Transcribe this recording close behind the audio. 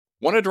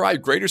Want to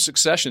drive greater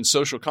success in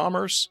social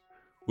commerce?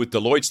 With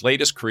Deloitte's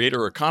latest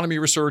creator economy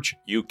research,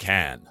 you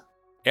can.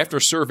 After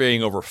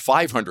surveying over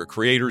 500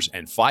 creators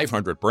and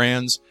 500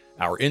 brands,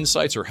 our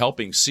insights are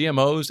helping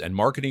CMOs and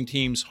marketing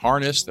teams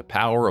harness the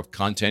power of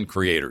content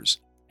creators.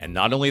 And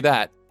not only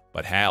that,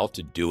 but how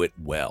to do it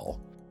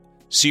well.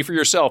 See for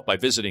yourself by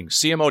visiting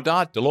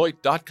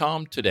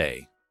cmo.deloitte.com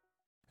today.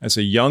 As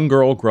a young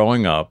girl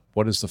growing up,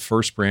 what is the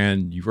first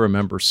brand you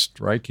remember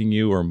striking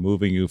you or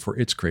moving you for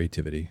its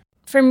creativity?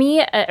 For me,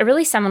 a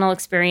really seminal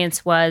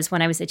experience was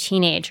when I was a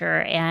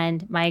teenager,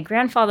 and my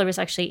grandfather was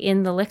actually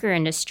in the liquor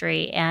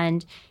industry,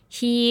 and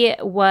he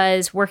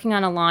was working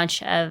on a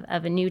launch of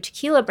a new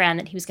tequila brand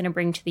that he was going to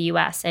bring to the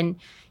U.S., and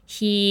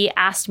he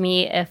asked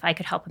me if I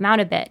could help him out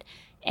a bit.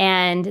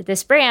 And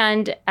this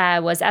brand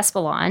was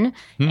Espolòn,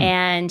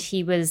 and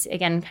he was,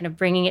 again, kind of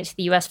bringing it to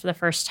the U.S. for the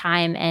first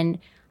time, and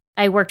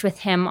I worked with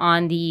him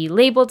on the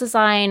label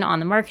design, on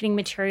the marketing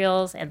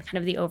materials, and kind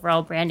of the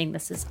overall branding.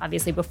 This is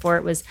obviously before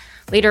it was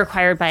later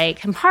acquired by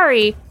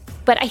Campari.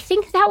 But I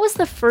think that was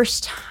the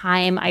first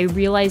time I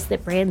realized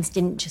that brands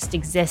didn't just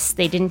exist.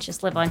 They didn't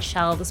just live on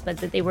shelves, but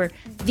that they were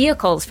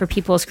vehicles for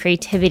people's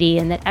creativity,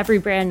 and that every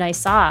brand I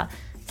saw,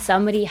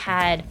 somebody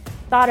had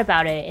thought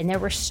about it, and there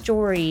were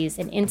stories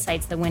and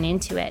insights that went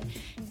into it.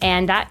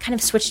 And that kind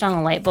of switched on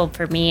a light bulb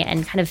for me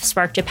and kind of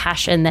sparked a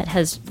passion that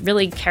has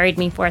really carried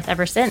me forth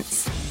ever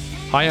since.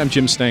 Hi, I'm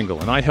Jim Stengel,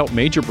 and I help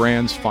major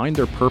brands find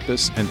their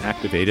purpose and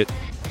activate it,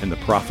 and the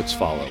profits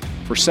follow.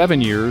 For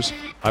 7 years,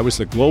 I was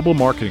the global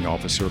marketing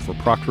officer for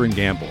Procter &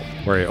 Gamble,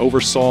 where I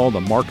oversaw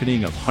the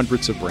marketing of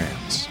hundreds of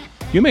brands.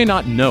 You may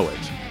not know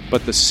it,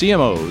 but the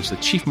CMOs, the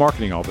chief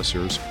marketing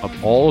officers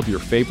of all of your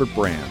favorite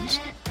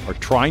brands, are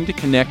trying to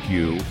connect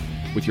you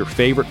with your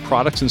favorite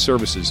products and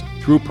services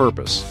through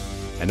purpose.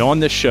 And on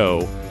this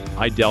show,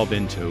 I delve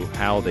into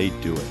how they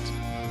do it.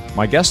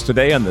 My guest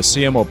today on the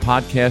CMO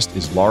podcast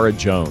is Laura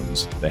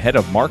Jones, the head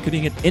of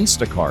marketing at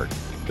Instacart,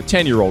 the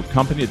 10-year-old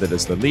company that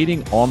is the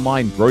leading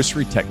online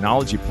grocery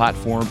technology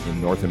platform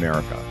in North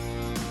America.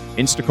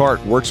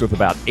 Instacart works with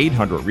about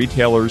 800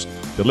 retailers,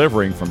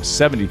 delivering from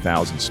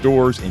 70,000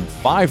 stores in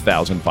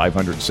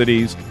 5,500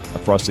 cities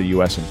across the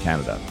U.S. and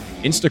Canada.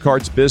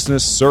 Instacart's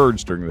business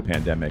surged during the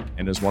pandemic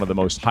and is one of the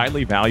most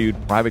highly valued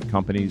private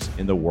companies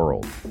in the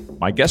world.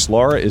 My guest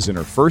Laura is in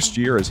her first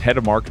year as head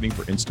of marketing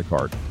for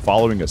Instacart,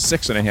 following a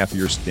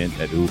 6.5-year stint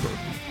at Uber.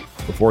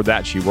 Before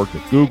that, she worked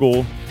at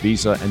Google,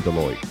 Visa, and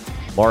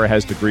Deloitte. Laura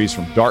has degrees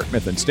from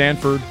Dartmouth and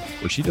Stanford,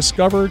 where she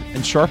discovered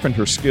and sharpened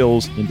her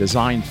skills in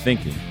design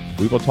thinking.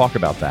 We will talk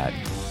about that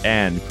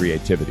and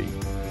creativity.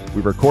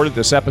 We recorded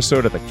this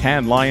episode at the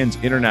Cannes Lions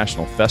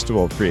International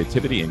Festival of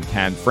Creativity in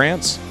Cannes,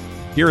 France.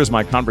 Here is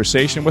my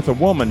conversation with a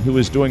woman who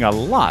is doing a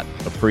lot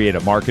of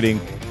creative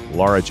marketing,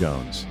 Laura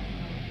Jones.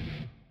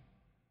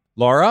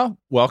 Laura,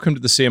 welcome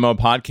to the CMO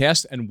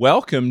podcast and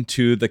welcome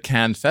to the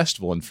Cannes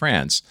Festival in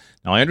France.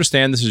 Now, I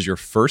understand this is your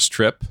first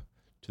trip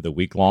to the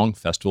week-long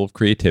Festival of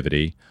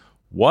Creativity.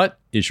 What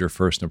is your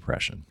first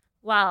impression?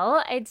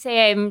 Well, I'd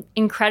say I'm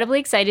incredibly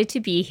excited to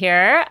be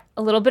here,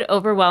 a little bit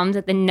overwhelmed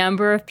at the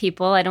number of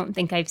people. I don't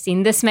think I've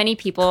seen this many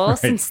people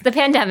since the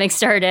pandemic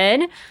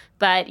started.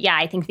 But yeah,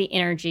 I think the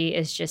energy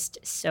is just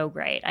so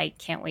great. I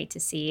can't wait to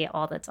see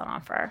all that's on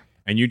offer.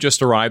 And you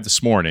just arrived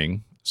this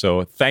morning,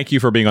 so thank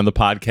you for being on the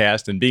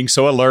podcast and being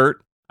so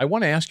alert. I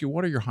want to ask you,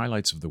 what are your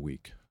highlights of the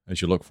week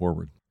as you look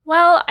forward?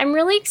 Well, I'm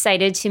really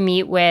excited to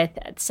meet with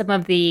some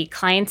of the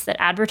clients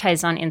that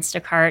advertise on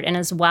Instacart, and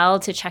as well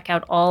to check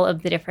out all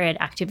of the different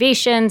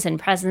activations and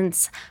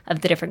presence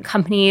of the different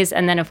companies.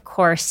 And then, of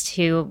course,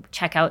 to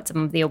check out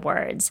some of the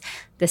awards.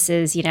 This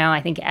is,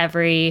 I think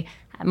every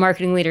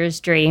marketing leader's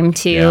dream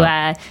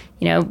to,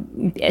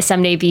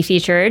 someday be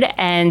featured.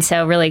 And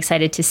so really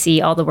excited to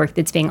see all the work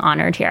that's being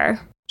honored here.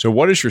 So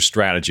what is your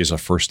strategy as a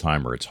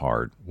first-timer? It's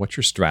hard. What's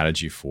your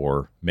strategy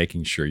for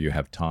making sure you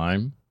have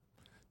time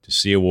to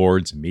see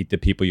awards, meet the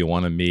people you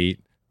want to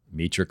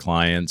meet your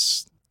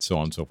clients, so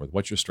on and so forth?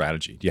 What's your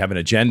strategy? Do you have an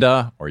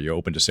agenda, or are you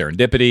open to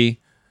serendipity?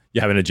 You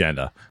have an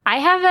agenda. I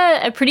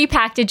have a pretty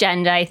packed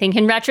agenda. I think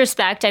in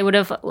retrospect, I would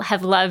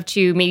have loved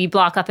to maybe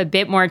block up a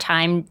bit more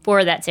time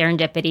for that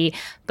serendipity.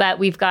 But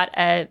we've got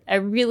a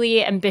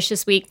really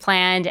ambitious week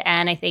planned,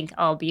 and I think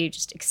I'll be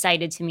just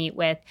excited to meet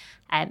with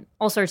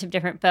all sorts of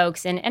different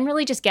folks and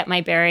really just get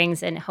my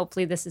bearings. And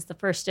hopefully this is the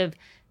first of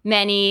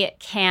many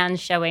Cannes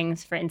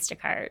showings for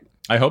Instacart.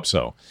 I hope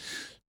so.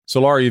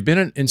 So Laura, you've been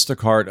at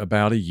Instacart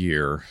about a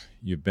year.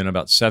 You've been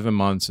about 7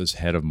 months as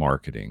head of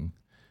marketing.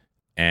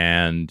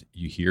 And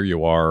here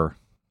you are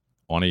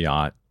on a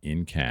yacht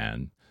in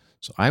Cannes.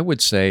 So I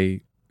would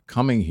say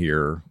coming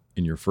here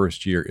in your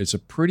first year is a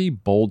pretty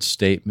bold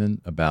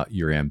statement about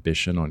your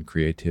ambition on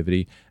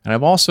creativity. And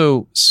I've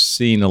also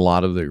seen a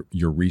lot of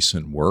your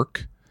recent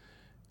work,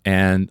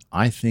 and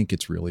I think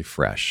it's really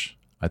fresh.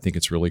 I think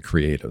it's really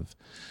creative.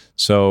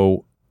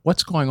 So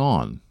what's going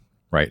on,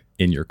 right,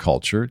 in your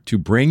culture to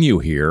bring you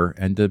here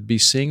and to be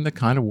seeing the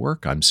kind of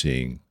work I'm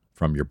seeing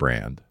from your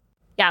brand?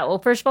 Yeah, well,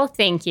 first of all,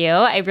 thank you.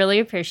 I really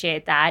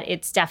appreciate that.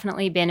 It's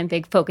definitely been a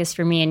big focus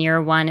for me in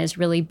year one is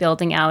really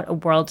building out a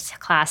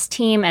world-class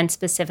team and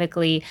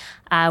specifically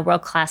a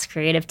world-class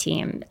creative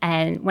team.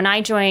 And when I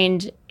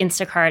joined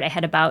Instacart, I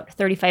had about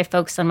 35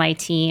 folks on my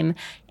team.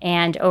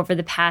 And over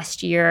the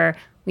past year,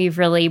 we've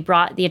really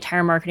brought the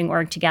entire marketing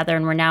org together,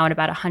 and we're now at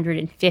about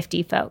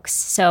 150 folks.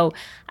 So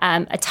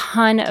a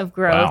ton of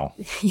growth. Wow.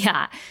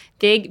 Yeah,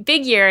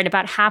 big year, and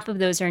about half of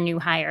those are new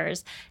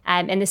hires.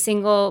 And the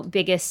single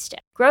biggest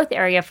growth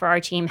area for our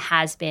team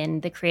has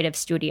been the creative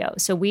studio.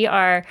 So we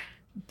are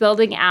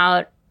building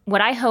out what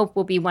I hope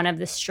will be one of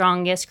the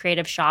strongest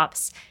creative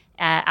shops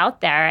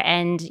out there.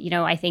 And,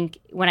 I think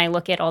when I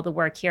look at all the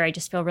work here, I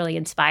just feel really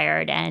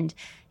inspired, and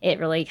it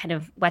really kind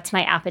of whets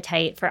my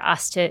appetite for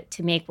us to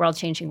make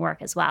world-changing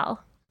work as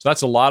well. So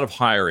that's a lot of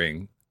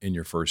hiring in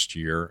your first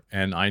year.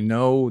 And I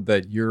know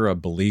that you're a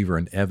believer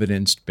in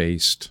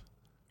evidence-based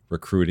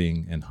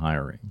recruiting and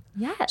hiring.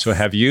 Yes. So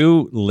have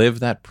you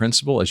lived that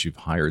principle as you've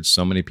hired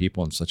so many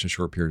people in such a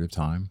short period of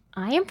time?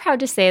 I am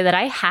proud to say that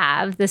I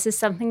have. This is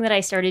something that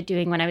I started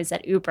doing when I was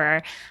at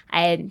Uber.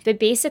 But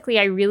basically,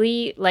 I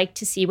really like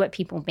to see what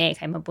people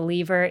make. I'm a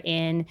believer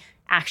in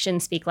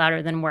actions speak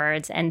louder than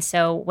words. And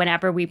so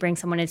whenever we bring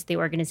someone into the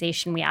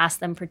organization, we ask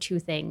them for two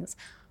things.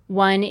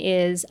 One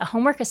is a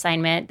homework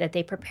assignment that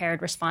they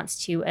prepared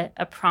response to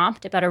a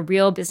prompt about a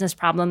real business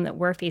problem that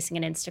we're facing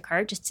at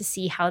Instacart, just to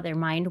see how their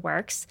mind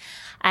works.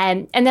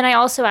 And then I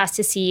also asked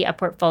to see a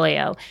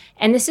portfolio.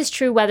 And this is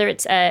true whether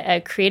it's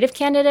a creative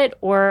candidate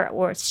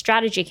or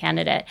strategy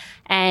candidate.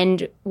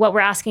 And what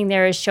we're asking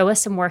there is show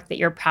us some work that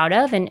you're proud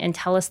of and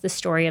tell us the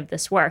story of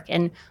this work.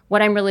 And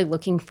what I'm really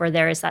looking for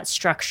there is that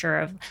structure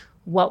of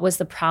what was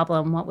the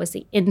problem, what was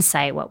the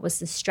insight, what was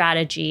the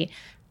strategy,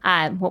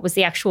 what was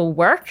the actual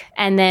work,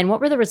 and then what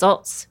were the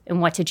results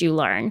and what did you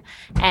learn?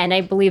 And I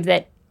believe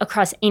that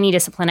across any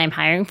discipline I'm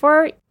hiring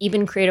for,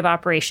 even creative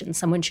operations,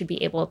 someone should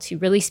be able to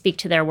really speak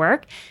to their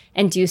work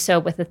and do so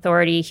with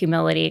authority,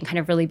 humility, and kind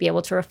of really be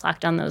able to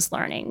reflect on those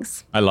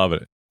learnings. I love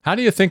it. How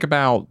do you think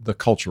about the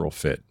cultural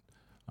fit?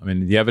 I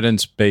mean, the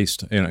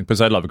evidence-based,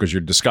 because I love it because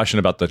your discussion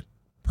about the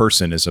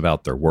person is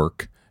about their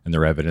work and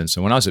their evidence.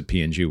 And when I was at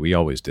P&G, we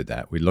always did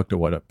that. We looked at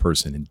what a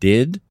person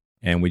did,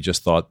 and we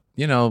just thought,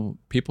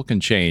 people can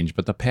change,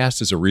 but the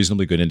past is a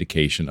reasonably good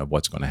indication of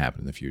what's going to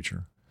happen in the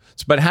future.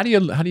 So, but how do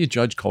you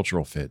judge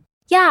cultural fit?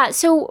 Yeah,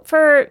 so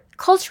for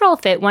cultural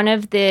fit, one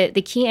of the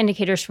key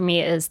indicators for me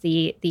is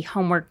the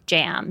homework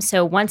jam.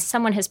 So once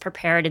someone has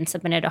prepared and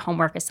submitted a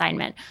homework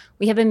assignment,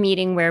 we have a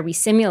meeting where we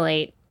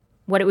simulate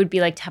what it would be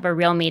like to have a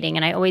real meeting.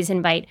 And I always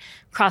invite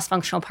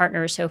cross-functional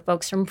partners, so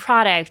folks from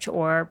product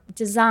or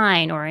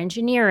design or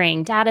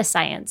engineering, data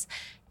science.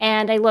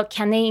 And I look,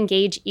 can they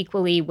engage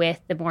equally with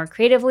the more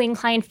creatively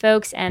inclined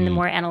folks and the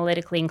more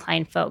analytically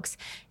inclined folks?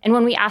 And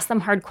when we ask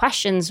them hard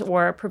questions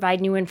or provide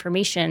new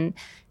information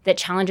that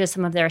challenges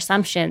some of their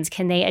assumptions,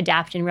 can they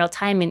adapt in real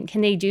time? And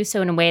can they do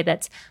so in a way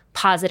that's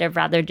positive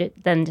rather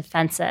than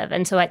defensive?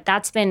 And so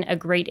that's been a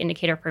great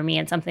indicator for me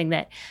and something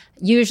that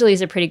usually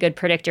is a pretty good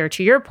predictor,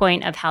 to your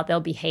point, of how they'll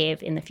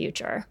behave in the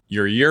future.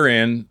 You're a year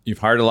in, you've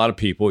hired a lot of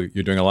people,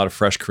 you're doing a lot of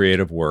fresh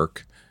creative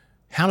work.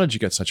 How did you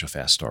get such a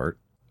fast start?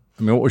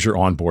 I mean, what was your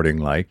onboarding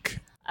like?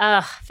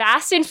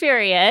 Fast and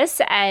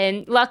furious.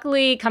 And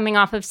luckily, coming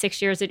off of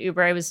 6 years at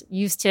Uber, I was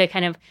used to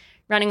kind of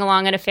running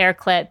along at a fair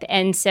clip.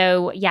 And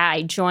so,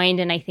 I joined.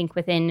 And I think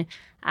within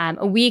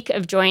a week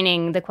of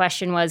joining, the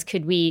question was,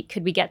 could we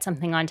get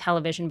something on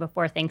television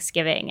before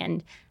Thanksgiving?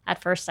 And at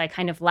first, I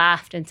kind of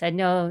laughed and said,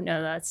 no,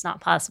 that's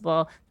not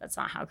possible. That's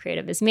not how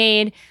creative is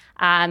made.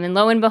 And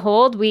lo and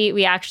behold,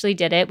 we actually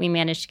did it. We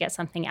managed to get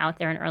something out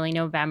there in early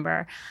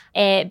November.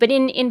 But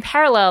in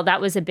parallel, that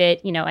was a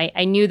bit,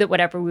 I knew that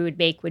whatever we would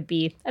make would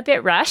be a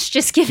bit rushed,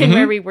 just given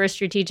where we were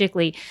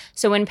strategically.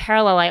 So in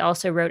parallel, I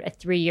also wrote a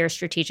 3-year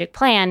strategic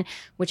plan,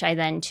 which I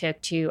then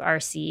took to our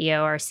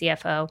CEO, our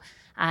CFO,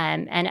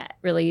 and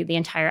really the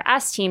entire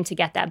S team to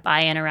get that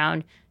buy-in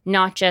around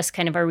not just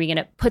kind of, are we going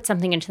to put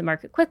something into the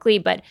market quickly,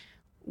 but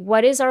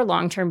what is our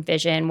long-term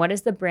vision? What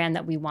is the brand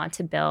that we want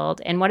to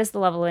build? And what is the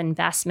level of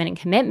investment and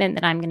commitment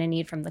that I'm going to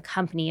need from the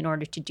company in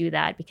order to do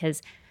that?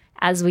 Because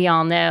as we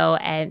all know,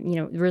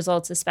 the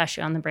results,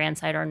 especially on the brand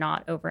side, are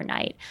not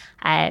overnight.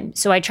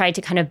 So I tried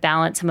to kind of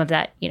balance some of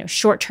that,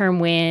 short-term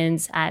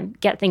wins,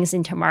 get things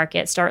into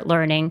market, start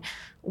learning,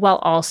 while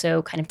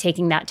also kind of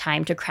taking that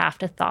time to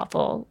craft a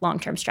thoughtful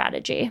long-term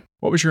strategy.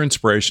 What was your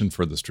inspiration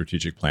for the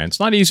strategic plan? It's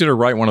not easy to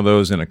write one of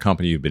those in a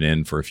company you've been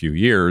in for a few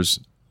years,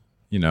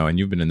 and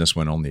you've been in this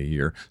one only a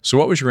year. So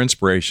what was your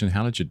inspiration?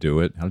 How did you do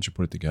it? How did you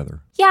put it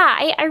together? Yeah,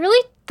 I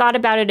really thought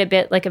about it a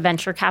bit like a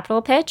venture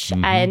capital pitch.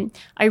 And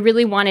I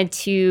really wanted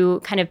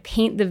to kind of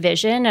paint the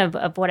vision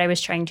of what I was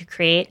trying to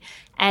create,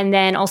 and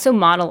then also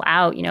model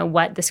out,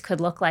 what this could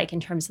look like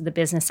in terms of the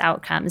business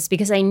outcomes.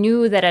 Because I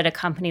knew that at a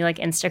company like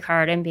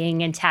Instacart and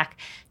being in tech,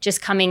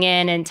 just coming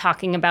in and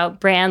talking about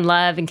brand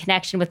love and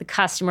connection with the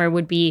customer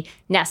would be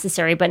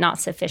necessary, but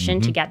not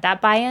sufficient to get that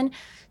buy-in.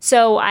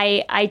 So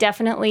I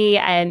definitely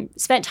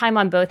spent time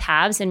on both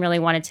halves and really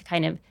wanted to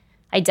kind of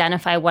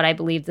identify what I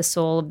believe the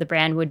soul of the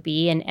brand would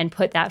be and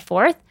put that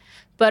forth,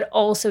 but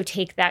also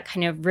take that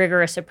kind of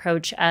rigorous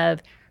approach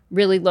of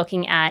really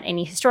looking at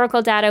any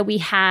historical data we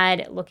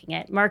had, looking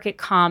at market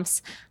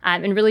comps,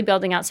 and really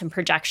building out some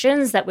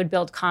projections that would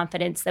build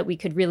confidence that we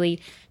could really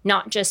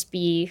not just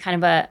be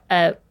kind of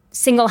a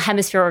single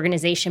hemisphere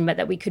organization, but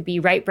that we could be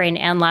right brain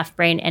and left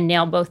brain and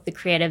nail both the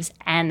creatives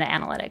and the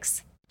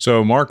analytics.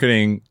 So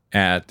marketing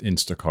at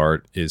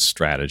Instacart is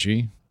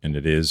strategy, and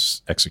it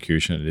is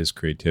execution, it is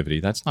creativity.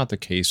 That's not the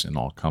case in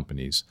all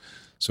companies.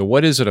 So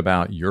what is it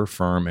about your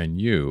firm and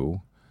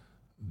you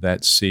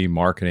that see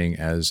marketing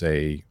as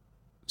a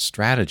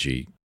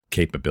strategy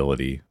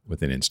capability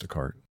within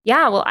Instacart?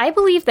 Yeah, well, I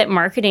believe that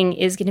marketing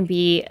is going to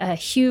be a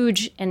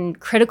huge and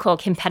critical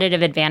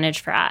competitive advantage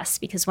for us,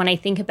 because when I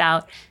think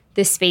about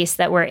this space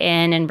that we're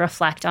in and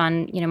reflect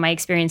on, my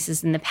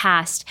experiences in the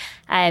past,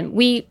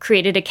 we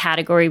created a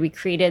category. We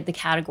created the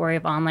category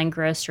of online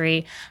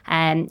grocery,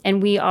 and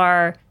we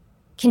are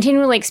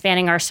continually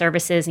expanding our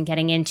services and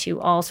getting into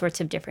all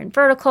sorts of different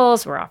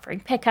verticals. We're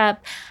offering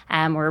pickup.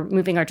 We're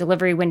moving our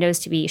delivery windows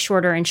to be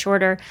shorter and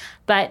shorter.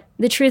 But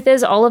the truth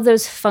is, all of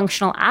those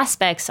functional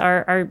aspects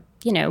are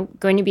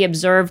going to be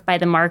observed by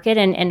the market,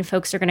 and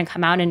folks are going to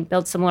come out and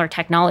build similar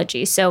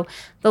technology. So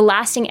the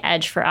lasting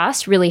edge for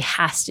us really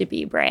has to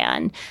be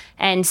brand.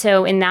 And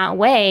so in that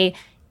way,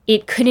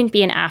 it couldn't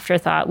be an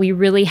afterthought. We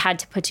really had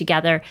to put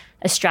together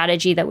a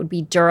strategy that would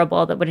be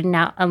durable, that would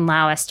now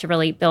allow us to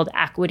really build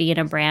equity in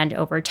a brand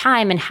over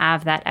time and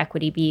have that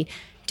equity be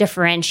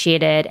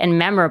differentiated and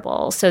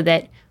memorable, so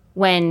that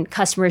when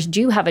customers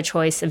do have a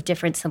choice of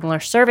different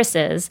similar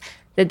services,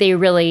 that they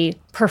really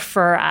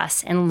prefer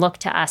us and look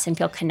to us and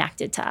feel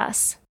connected to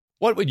us.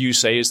 What would you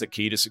say is the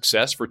key to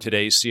success for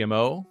today's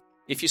CMO?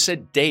 If you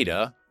said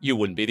data, you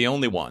wouldn't be the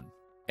only one.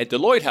 At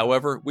Deloitte,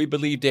 however, we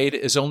believe data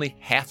is only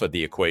half of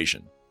the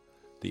equation.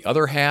 The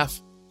other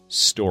half,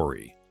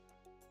 story.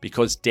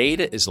 Because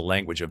data is the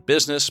language of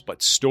business,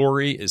 but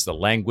story is the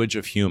language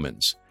of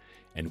humans.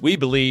 And we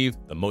believe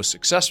the most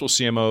successful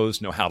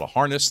CMOs know how to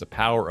harness the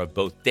power of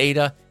both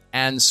data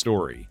and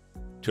story.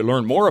 To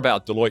learn more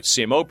about Deloitte's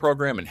CMO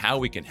program and how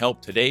we can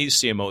help today's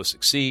CMOs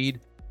succeed,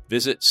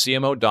 visit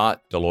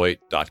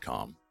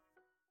cmo.deloitte.com.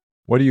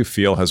 What do you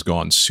feel has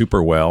gone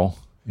super well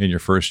in your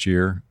first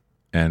year,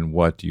 and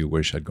what do you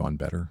wish had gone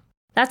better?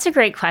 That's a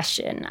great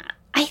question.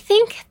 I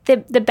think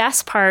the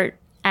best part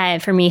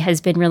for me has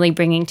been really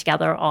bringing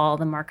together all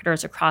the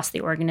marketers across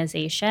the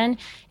organization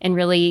and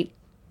really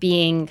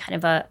being kind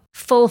of a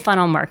full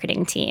funnel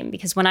marketing team.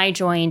 Because when I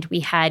joined, we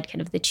had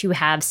kind of the two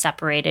halves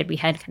separated. We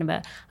had kind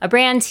of a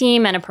brand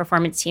team and a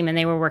performance team, and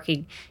they were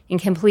working in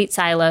complete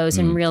silos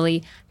and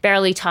really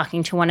barely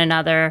talking to one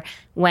another.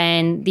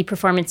 When the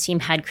performance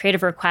team had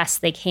creative requests,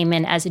 they came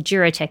in as a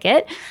Jira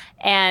ticket,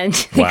 and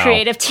the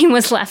creative team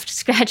was left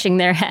scratching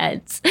their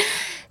heads.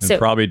 And so,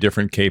 probably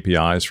different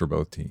KPIs for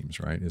both teams,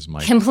 right? Is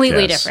my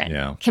completely guess. Different,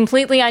 yeah.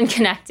 Completely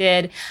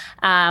unconnected.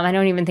 I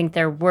don't even think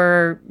there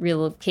were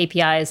real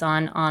KPIs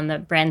on the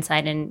brand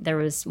side, and there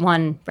was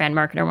one brand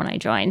marketer when I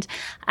joined.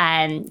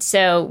 And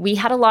so we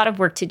had a lot of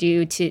work to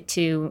do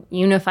to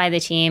unify the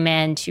team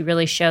and to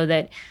really show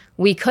that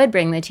we could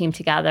bring the team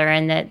together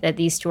and that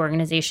these two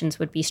organizations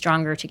would be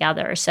stronger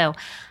together. So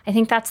I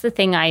think that's the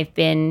thing I've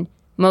been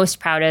most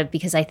proud of,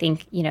 because I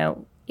think,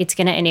 it's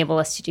going to enable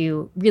us to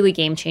do really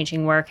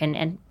game-changing work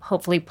and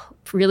hopefully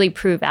really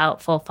prove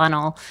out full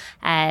funnel,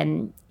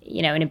 in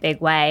a big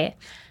way.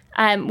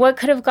 What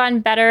could have gone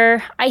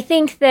better? I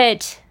think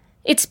that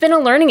it's been a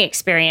learning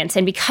experience.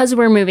 And because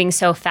we're moving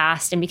so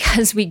fast and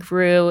because we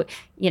grew,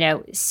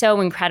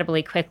 so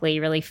incredibly quickly,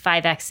 really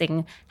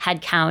 5xing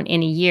headcount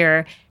in a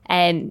year,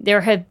 and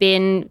there have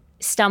been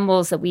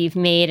stumbles that we've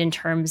made in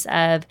terms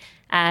of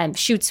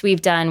shoots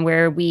we've done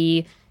where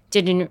we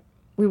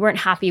weren't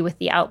happy with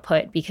the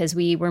output because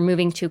we were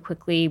moving too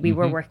quickly. We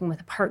were working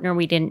with a partner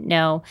we didn't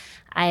know.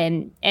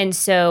 And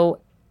so,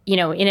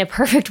 in a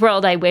perfect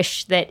world, I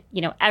wish that,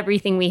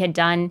 everything we had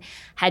done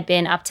had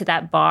been up to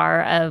that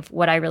bar of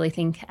what I really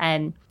think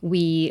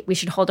we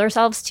should hold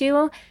ourselves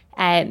to.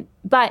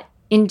 But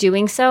in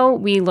doing so,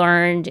 we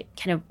learned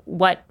kind of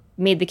what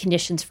made the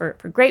conditions for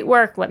great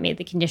work, what made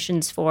the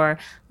conditions for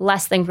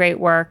less than great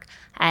work,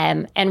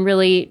 and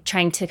really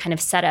trying to kind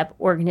of set up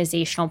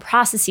organizational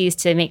processes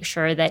to make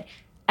sure that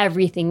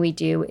everything we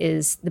do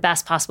is the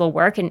best possible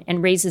work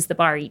and raises the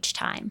bar each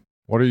time.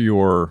 Where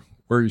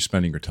are you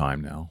spending your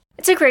time now?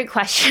 It's a great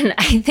question.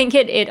 I think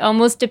it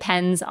almost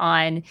depends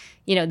on,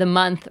 the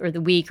month or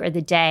the week or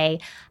the day.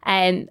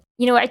 And,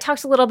 I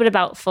talked a little bit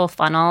about full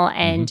funnel,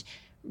 and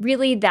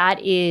really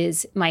that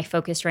is my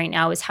focus right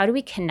now, is how do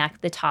we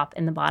connect the top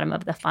and the bottom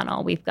of the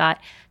funnel? We've got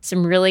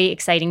some really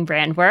exciting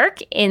brand work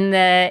in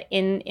the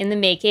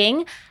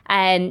making,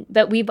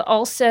 but we've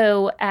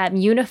also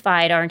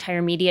unified our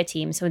entire media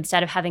team. So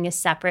instead of having a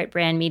separate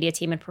brand media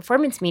team and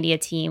performance media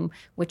team,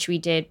 which we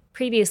did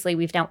previously,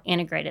 we've now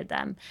integrated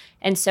them.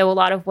 And so a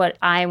lot of what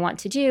I want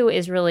to do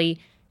is really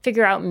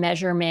figure out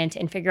measurement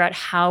and figure out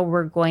how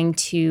we're going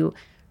to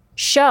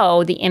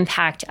show the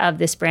impact of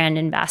this brand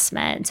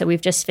investment. So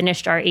we've just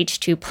finished our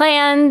H2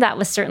 plan. That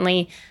was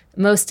certainly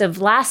most of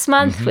last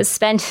month was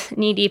spent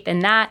knee deep in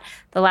that.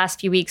 The last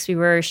few weeks we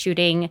were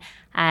shooting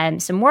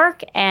some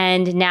work,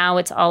 and now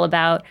it's all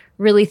about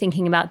really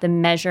thinking about the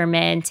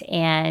measurement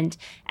and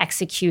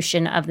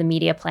execution of the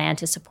media plan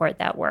to support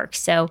that work.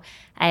 So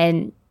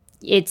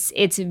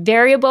it's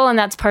variable, and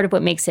that's part of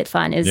what makes it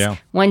fun is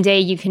one day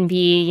you can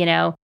be,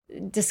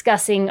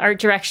 discussing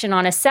art direction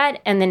on a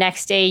set, and the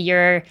next day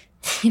you're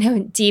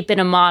deep in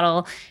a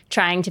model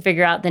trying to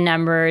figure out the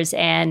numbers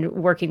and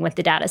working with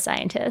the data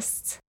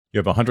scientists. You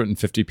have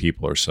 150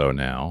 people or so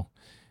now,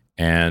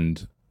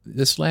 and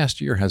this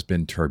last year has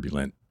been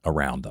turbulent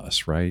around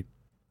us, right?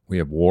 We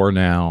have war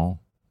now.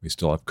 We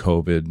still have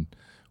COVID.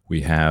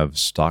 We have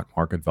stock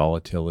market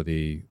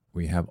volatility.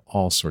 We have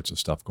all sorts of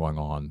stuff going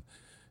on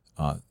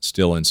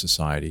still in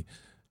society.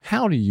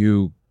 How do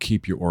you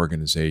keep your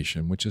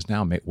organization, which is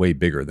now way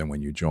bigger than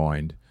when you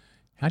joined,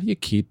 how do you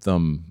keep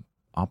them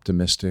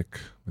optimistic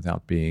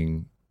without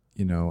being,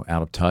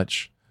 out of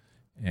touch,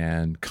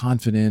 and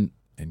confident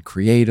and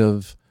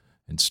creative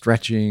and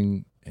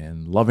stretching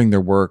and loving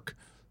their work?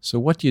 So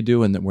what do you do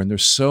when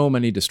there's so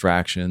many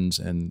distractions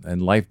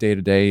and life day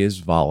to day is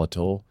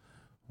volatile?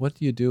 What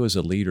do you do as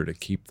a leader to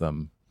keep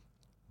them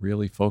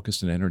really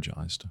focused and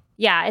energized?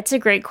 Yeah, it's a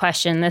great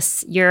question.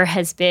 This year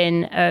has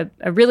been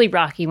a really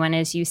rocky one,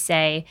 as you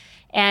say.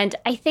 And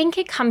I think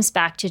it comes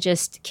back to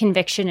just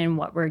conviction in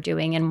what we're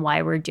doing and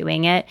why we're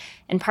doing it.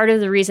 And part of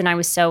the reason I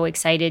was so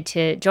excited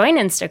to join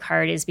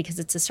Instacart is because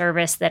it's a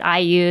service that I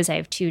use. I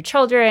have 2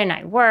 children,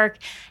 I work,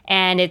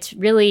 and it's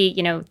really,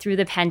 through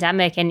the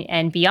pandemic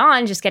and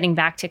beyond, just getting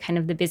back to kind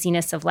of the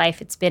busyness of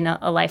life, it's been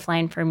a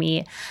lifeline for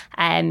me.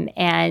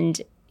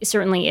 And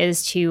certainly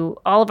is to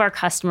all of our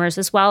customers,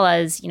 as well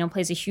as,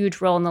 plays a huge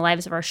role in the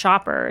lives of our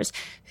shoppers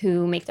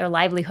who make their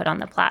livelihood on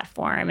the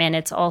platform. And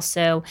it's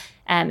also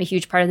a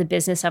huge part of the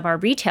business of our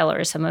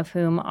retailers, some of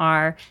whom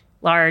are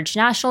large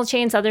national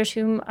chains, others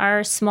whom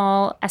are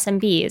small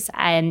SMBs.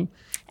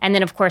 And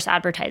then, of course,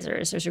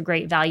 advertisers. There's a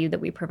great value that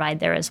we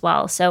provide there as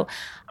well. So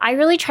I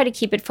really try to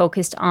keep it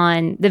focused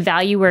on the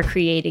value we're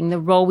creating, the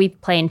role we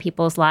play in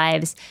people's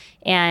lives.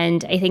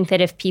 And I think that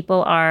if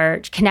people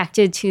are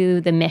connected to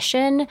the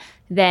mission,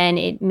 then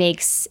it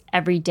makes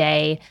every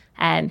day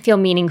feel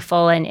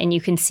meaningful. And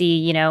you can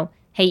see,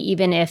 hey,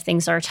 even if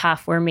things are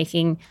tough, we're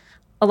making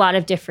a lot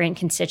of different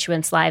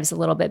constituents' lives a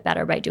little bit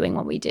better by doing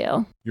what we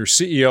do. Your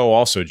CEO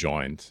also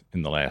joined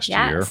in the last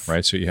year,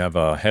 right? So you have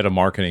a head of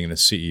marketing and a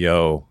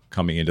CEO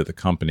coming into the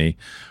company.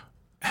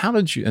 How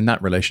did you, and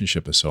that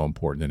relationship is so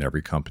important in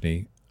every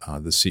company,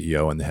 the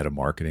CEO and the head of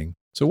marketing.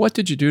 So what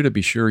did you do to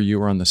be sure you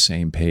were on the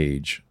same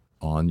page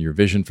on your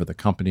vision for the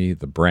company,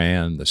 the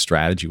brand, the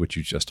strategy, which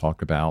you just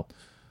talked about?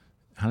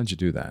 How did you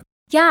do that?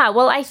 Yeah,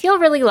 well, I feel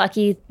really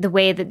lucky the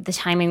way that the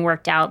timing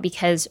worked out,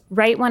 because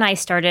right when I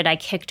started, I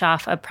kicked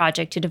off a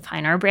project to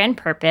define our brand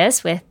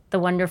purpose with the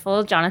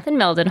wonderful Jonathan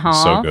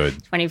Mildenhall, so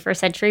good. 21st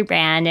Century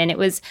Brand. And it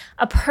was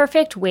a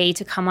perfect way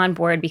to come on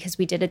board because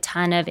we did a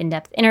ton of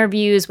in-depth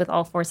interviews with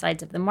all 4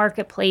 sides of the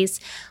marketplace.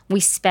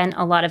 We spent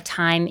a lot of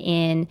time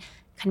in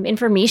kind of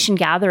information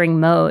gathering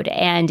mode.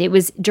 And it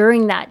was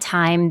during that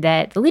time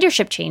that the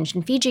leadership changed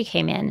and Fiji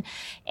came in.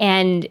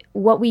 And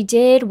what we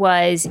did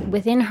was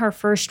within her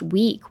first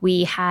week,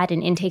 we had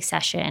an intake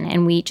session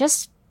and we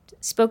just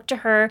spoke to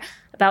her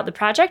about the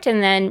project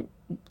and then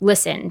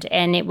listened.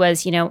 And it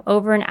was,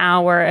 over an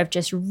hour of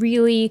just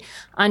really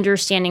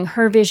understanding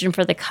her vision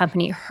for the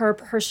company, her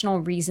personal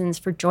reasons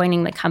for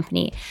joining the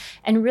company,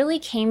 and really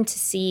came to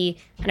see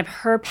kind of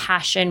her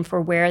passion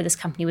for where this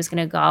company was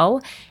going to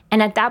go.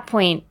 And at that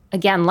point,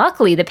 again,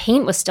 luckily, the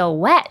paint was still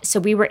wet. So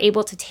we were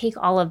able to take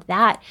all of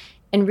that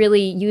and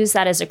really use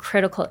that as a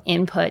critical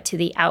input to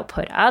the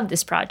output of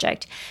this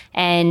project.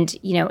 And,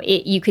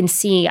 you can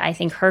see, I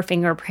think, her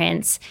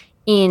fingerprints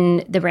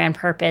in the brand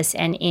purpose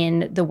and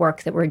in the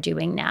work that we're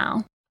doing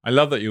now. I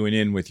love that you went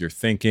in with your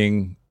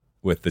thinking,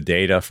 with the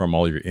data from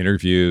all your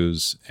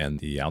interviews and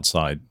the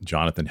outside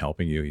Jonathan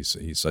helping you. He's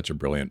such a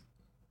brilliant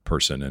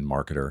person and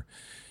marketer.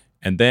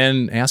 And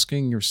then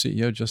asking your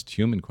CEO just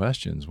human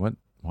questions.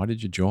 Why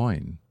did you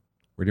join?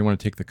 Where do you want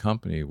to take the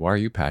company? Why are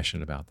you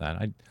passionate about that?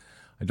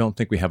 I don't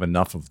think we have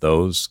enough of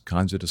those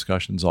kinds of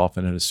discussions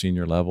often at a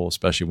senior level,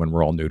 especially when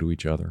we're all new to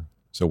each other.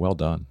 So well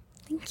done.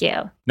 Thank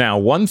you. Now,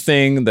 one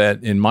thing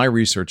that in my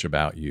research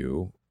about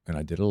you, and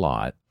I did a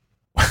lot,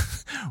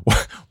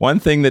 one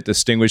thing that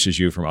distinguishes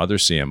you from other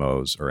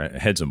CMOs or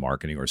heads of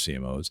marketing or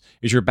CMOs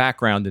is your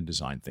background in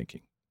design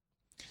thinking.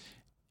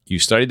 You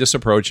studied this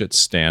approach at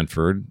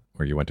Stanford,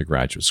 where you went to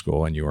graduate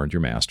school and you earned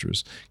your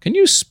master's. Can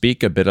you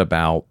speak a bit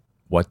about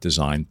what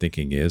design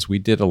thinking is? We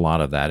did a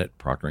lot of that at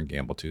Procter &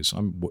 Gamble too, so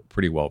I'm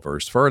pretty well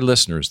versed. For our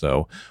listeners,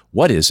 though,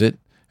 what is it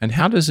and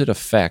how does it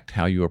affect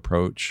how you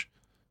approach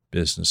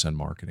business and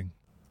marketing?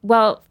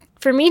 Well,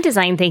 for me,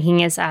 design thinking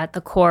is at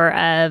the core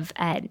of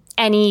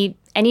any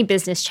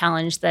business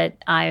challenge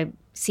that I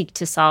seek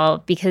to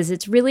solve, because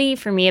it's really,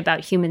 for me,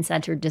 about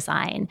human-centered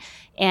design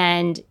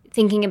and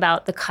thinking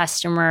about the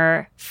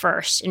customer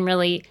first and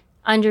really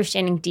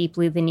understanding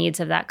deeply the needs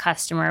of that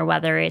customer,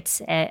 whether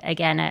it's,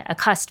 a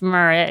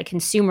customer, a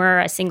consumer,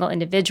 a single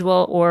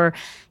individual, or,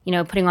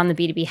 putting on the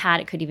B2B hat.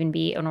 It could even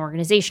be an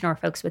organization or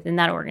folks within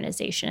that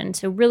organization.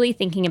 So really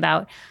thinking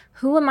about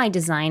who am I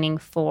designing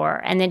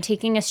for, and then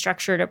taking a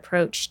structured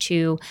approach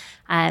to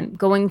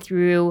going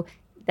through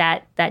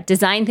that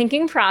design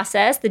thinking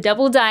process, the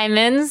double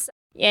diamonds,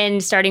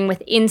 and starting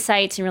with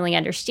insights and really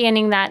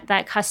understanding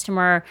that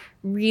customer,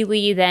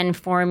 really then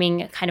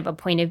forming kind of a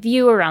point of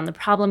view around the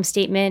problem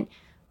statement,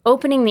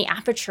 opening the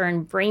aperture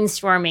and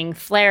brainstorming,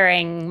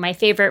 flaring, my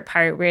favorite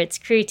part, where it's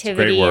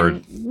creativity. Great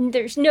word. And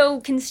there's no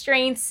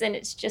constraints and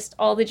it's just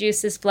all the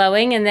juices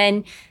flowing. And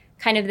then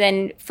kind of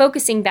then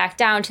focusing back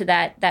down to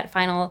that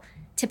final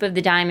tip of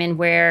the diamond,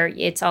 where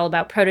it's all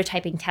about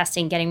prototyping,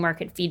 testing, getting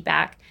market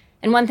feedback.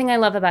 And one thing I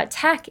love about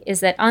tech is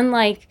that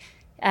unlike,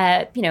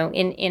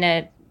 in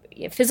a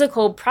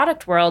physical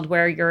product world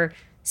where you're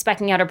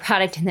speccing out a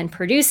product and then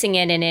producing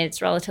it and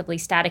it's relatively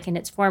static in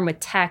its form, with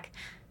tech,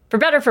 for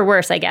better or for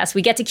worse, I guess,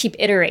 we get to keep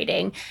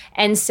iterating.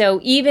 And so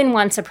even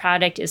once a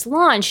product is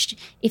launched,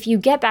 if you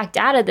get back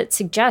data that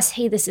suggests,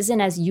 hey, this isn't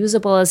as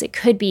usable as it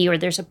could be, or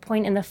there's a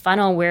point in the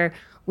funnel where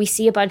we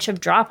see a bunch of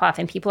drop off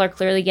and people are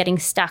clearly getting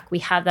stuck, we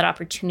have that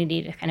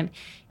opportunity to kind of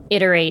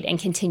iterate and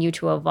continue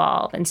to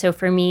evolve. And so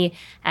for me,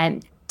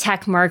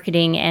 tech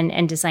marketing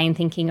and design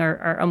thinking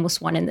are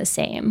almost one and the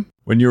same.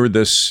 When you were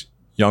this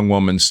young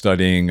woman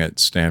studying at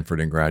Stanford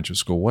in graduate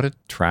school, what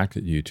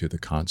attracted you to the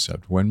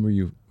concept?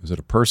 Was it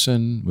a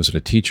person? Was it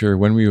a teacher?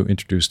 When were you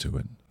introduced to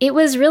it? It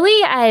was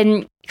really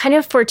kind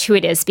of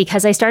fortuitous,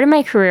 because I started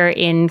my career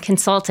in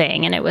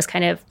consulting, and it was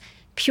kind of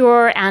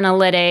pure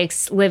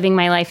analytics, living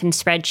my life in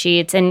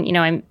spreadsheets. And,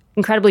 I'm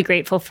incredibly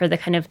grateful for the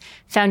kind of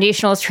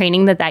foundational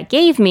training that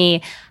gave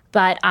me.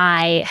 But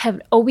I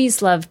have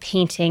always loved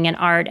painting and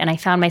art. And I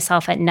found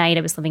myself at night,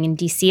 I was living in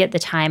DC at the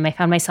time, I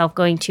found myself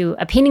going to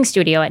a painting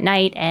studio at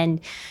night and,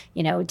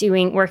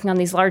 working on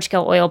these large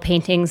scale oil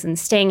paintings and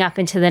staying up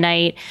into the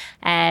night.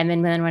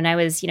 And then when I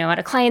was, at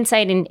a client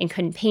site and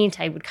couldn't paint,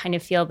 I would kind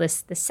of feel the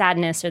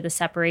sadness or the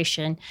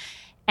separation.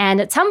 And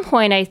at some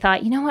point I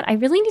thought, I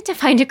really need to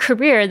find a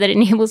career that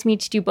enables me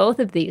to do both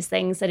of these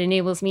things, that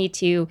enables me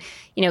to,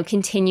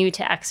 continue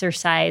to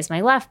exercise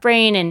my left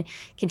brain and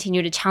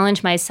continue to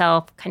challenge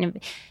myself kind of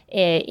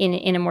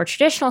in a more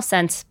traditional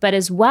sense. But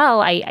as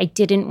well, I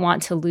didn't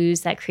want to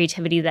lose that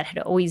creativity that had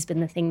always been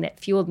the thing that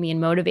fueled me and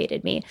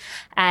motivated me.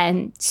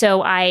 And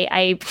so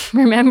I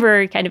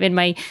remember kind of in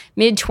my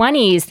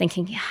mid-20s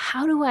thinking,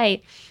 how do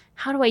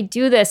I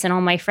do this? And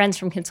all my friends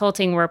from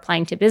consulting were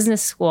applying to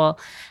business school.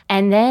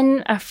 And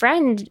then a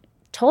friend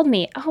told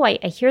me, I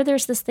hear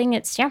there's this thing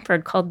at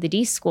Stanford called the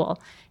D School.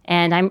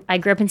 And I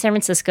grew up in San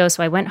Francisco,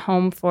 so I went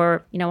home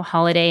for, a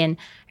holiday. And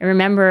I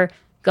remember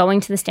going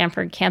to the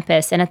Stanford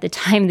campus. And at the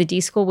time, the D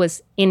School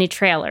was in a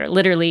trailer,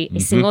 literally a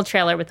single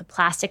trailer with a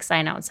plastic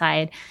sign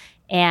outside.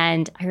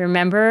 And I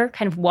remember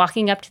kind of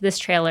walking up to this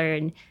trailer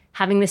and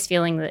having this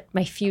feeling that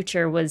my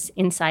future was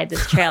inside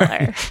this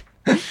trailer.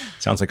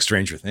 Sounds like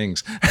Stranger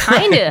Things.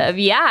 Kind of,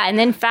 yeah. And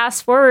then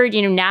fast forward,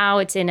 now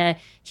it's in a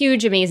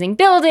huge, amazing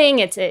building.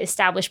 It's an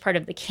established part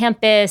of the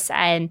campus,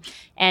 and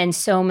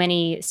so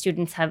many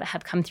students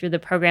have come through the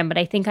program. But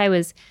I think I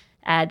was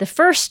the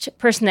first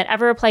person that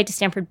ever applied to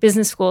Stanford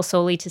Business School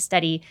solely to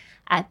study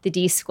at the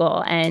D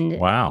School. And,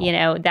 wow.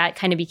 That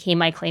kind of became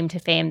my claim to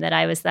fame, that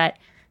I was that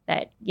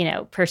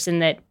person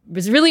that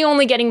was really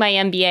only getting my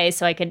MBA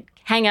so I could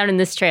hang out in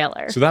this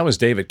trailer. So that was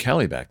David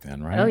Kelly back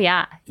then, right? Oh,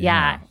 yeah.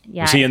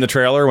 Was he in the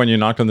trailer when you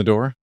knocked on the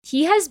door?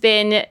 He has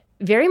been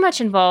very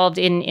much involved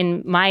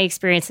in my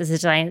experience as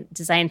a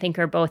design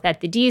thinker, both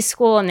at the D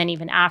School and then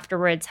even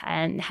afterwards,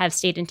 and have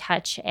stayed in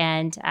touch.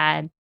 And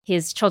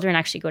his children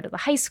actually go to the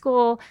high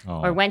school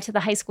or went to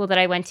the high school that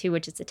I went to,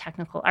 which is a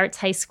technical arts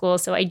high school.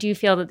 So I do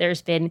feel that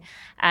there's been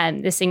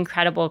this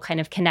incredible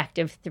kind of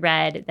connective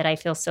thread that I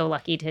feel so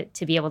lucky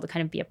to be able to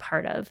kind of be a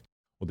part of.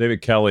 Well,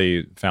 David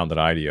Kelly founded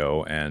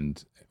IDEO,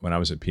 and when I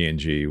was at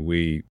P&G,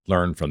 we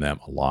learned from them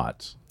a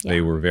lot. Yeah.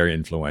 They were very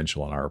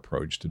influential in our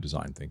approach to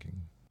design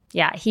thinking.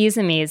 Yeah, he's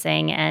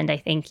amazing. And I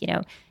think,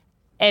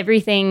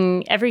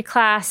 every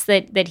class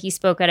that he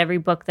spoke at, every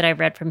book that I've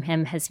read from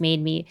him has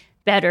made me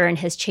better and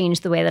has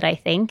changed the way that I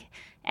think.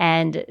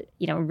 And,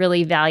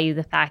 really value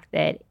the fact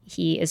that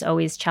he is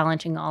always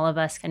challenging all of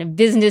us kind of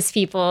business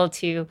people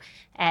to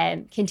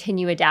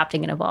continue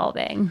adapting and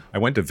evolving. I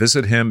went to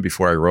visit him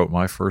before I wrote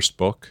my first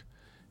book.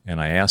 And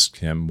I asked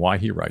him why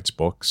he writes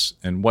books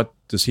and what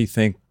does he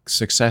think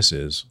success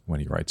is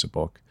when he writes a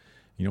book.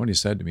 You know what he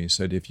said to me? He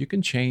said, if you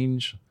can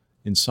change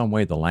in some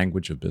way the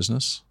language of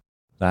business,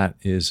 that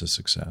is a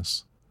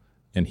success.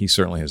 And he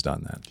certainly has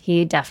done that.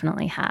 He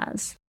definitely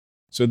has.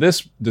 So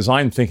this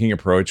design thinking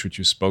approach, which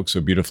you spoke so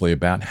beautifully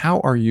about,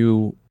 how are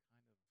you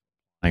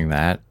applying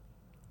that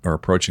or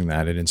approaching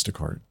that at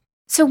Instacart?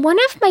 So one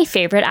of my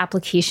favorite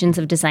applications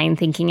of design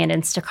thinking at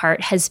Instacart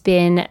has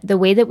been the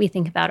way that we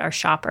think about our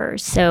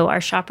shoppers. So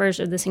our shoppers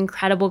are this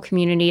incredible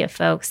community of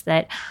folks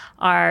that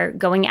are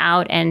going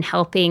out and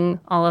helping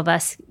all of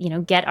us,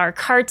 get our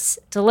carts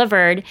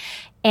delivered.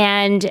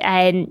 And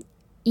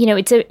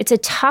it's a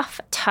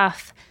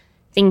tough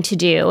thing to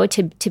do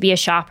to be a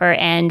shopper.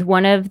 And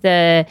one of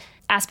the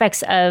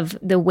aspects of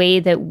the way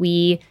that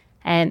we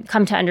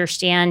come to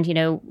understand,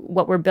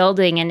 what we're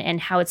building and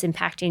how it's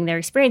impacting their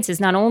experiences,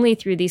 not only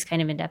through these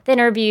kind of in-depth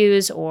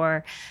interviews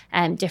or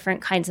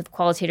different kinds of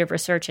qualitative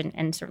research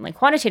and certainly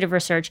quantitative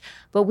research,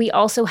 but we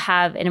also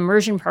have an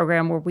immersion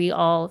program where we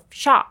all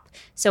shop.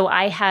 So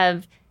I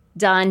have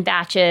done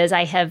batches.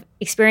 I have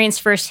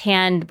experienced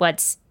firsthand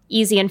what's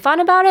easy and fun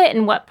about it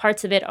and what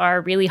parts of it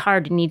are really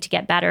hard and need to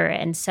get better.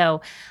 And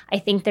so I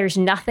think there's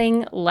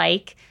nothing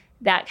like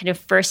that kind of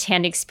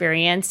firsthand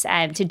experience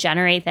to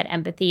generate that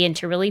empathy and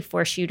to really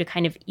force you to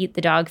kind of eat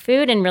the dog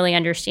food and really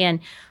understand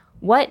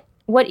what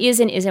is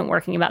and isn't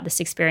working about this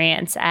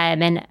experience.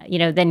 And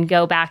then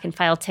go back and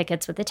file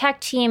tickets with the tech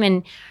team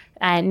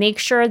and make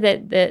sure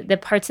that the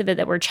parts of it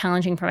that were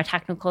challenging from a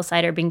technical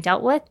side are being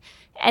dealt with.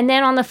 And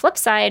then on the flip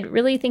side,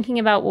 really thinking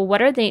about, well,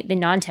 what are the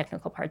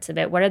non-technical parts of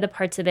it? What are the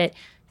parts of it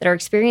that are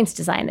experience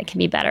design that can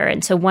be better?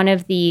 And so one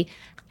of the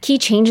key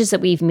changes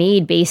that we've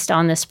made based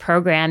on this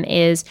program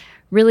is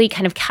really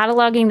kind of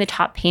cataloging the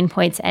top pain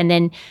points. And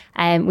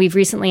then we've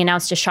recently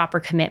announced a shopper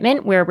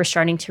commitment where we're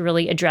starting to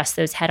really address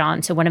those head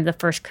on. So one of the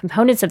first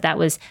components of that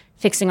was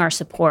fixing our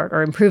support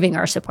or improving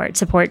our support.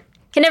 Support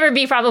can never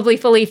be probably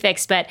fully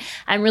fixed, but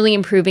I'm really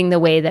improving the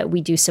way that we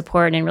do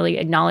support and really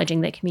acknowledging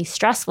that it can be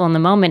stressful in the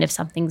moment if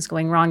something's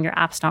going wrong, your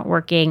app's not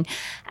working.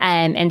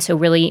 And so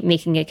really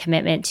making a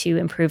commitment to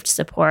improved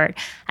support.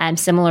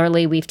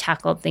 Similarly, we've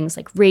tackled things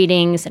like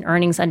ratings and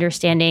earnings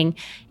understanding.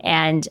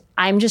 And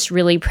I'm just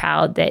really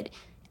proud that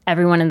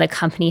everyone in the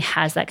company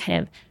has that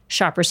kind of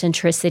shopper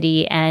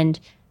centricity and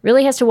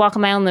really has to walk a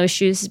mile in those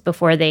shoes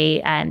before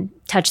they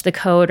touch the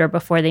code or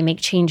before they make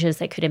changes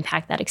that could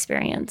impact that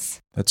experience.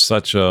 That's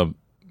such a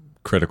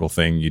critical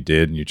thing you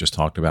did and you just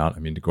talked about. I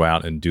mean, to go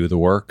out and do the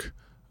work,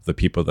 the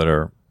people that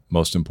are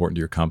most important to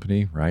your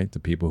company, right? The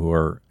people who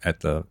are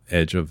at the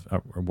edge of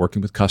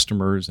working with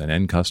customers and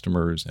end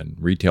customers and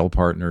retail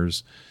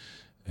partners.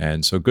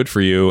 And so good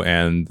for you.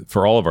 And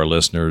for all of our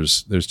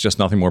listeners, there's just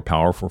nothing more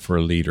powerful for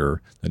a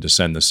leader than to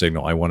send the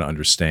signal, I want to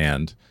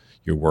understand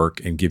your work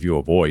and give you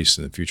a voice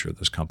in the future of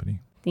this company.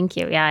 Thank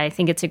you. Yeah, I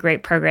think it's a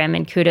great program,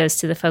 and kudos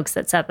to the folks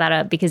that set that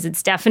up because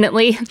it's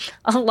definitely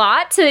a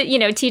lot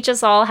to teach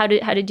us all how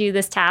to do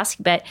this task.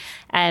 But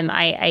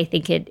I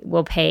think it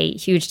will pay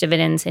huge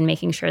dividends in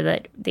making sure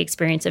that the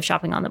experience of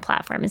shopping on the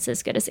platform is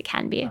as good as it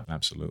can be.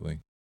 Absolutely.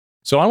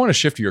 So I want to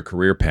shift to your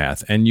career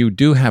path, and you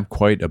do have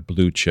quite a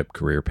blue chip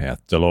career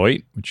path.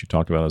 Deloitte, which you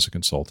talked about as a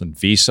consultant,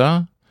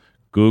 Visa,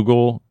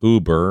 Google,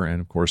 Uber,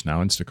 and of course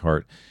now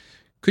Instacart.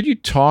 Could you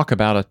talk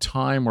about a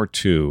time or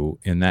two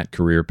in that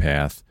career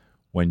path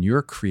when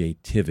your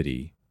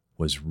creativity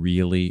was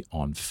really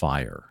on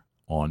fire,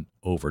 on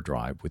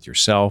overdrive with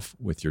yourself,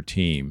 with your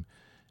team,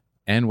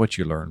 and what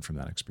you learned from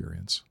that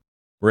experience?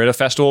 We're at a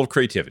festival of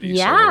creativity,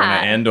 so we're going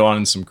to end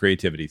on some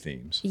creativity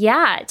themes.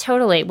 Yeah,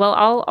 totally. Well,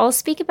 I'll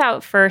speak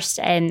about first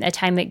a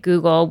time at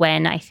Google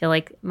when I feel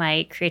like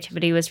my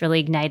creativity was really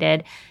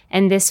ignited.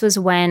 And this was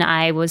when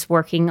I was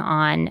working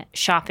on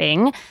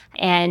shopping,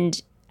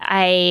 and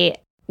I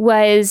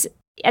was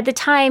at the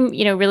time,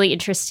 really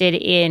interested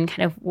in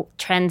kind of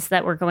trends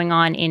that were going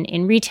on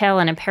in retail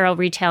and apparel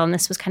retail. And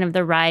this was kind of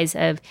the rise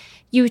of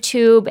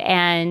YouTube,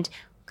 and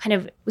kind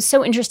of was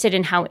so interested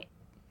in how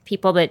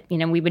people that,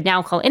 we would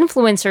now call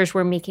influencers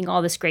were making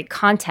all this great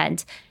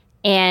content.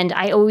 And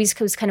I always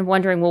was kind of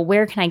wondering, well,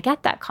 where can I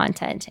get that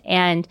content?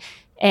 And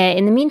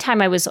in the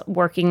meantime, I was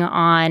working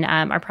on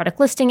our product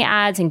listing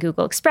ads in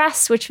Google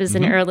Express, which was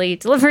an early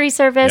delivery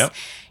service. Yep.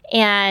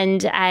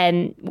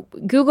 And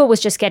Google was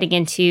just getting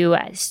into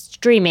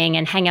streaming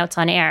and Hangouts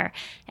on Air.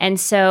 And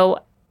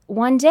so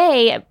one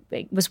day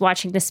I was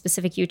watching this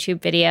specific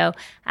YouTube video,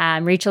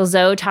 Rachel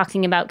Zoe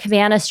talking about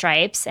cabana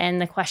stripes. And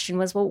the question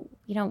was, well,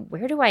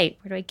 where do I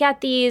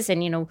get these?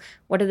 And,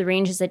 what are the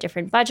ranges at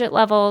different budget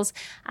levels?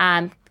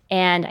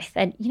 And I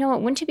said,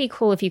 wouldn't it be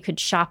cool if you could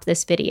shop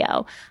this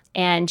video?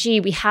 And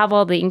we have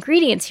all the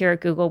ingredients here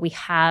at Google. We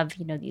have,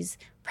 these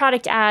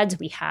product ads,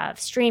 we have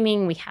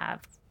streaming, we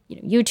have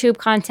YouTube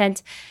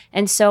content.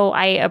 And so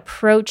I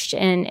approached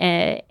an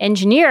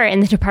engineer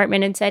in the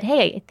department and said,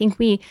 hey, I think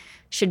we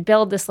should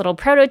build this little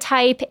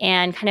prototype,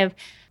 and kind of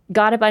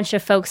got a bunch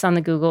of folks on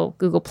the Google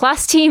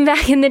Plus team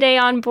back in the day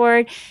on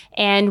board.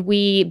 And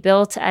we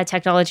built a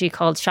technology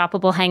called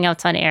Shoppable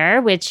Hangouts on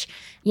Air, which,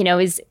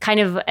 is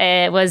kind of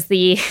was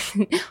the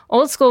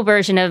old school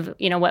version of,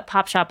 what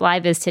Pop Shop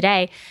Live is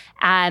today.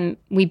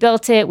 We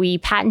built it, we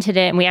patented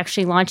it, and we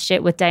actually launched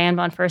it with Diane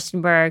von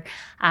Furstenberg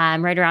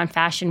right around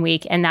Fashion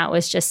Week. And that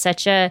was just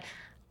such an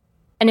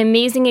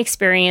amazing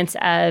experience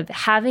of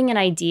having an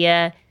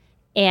idea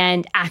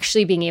and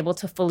actually being able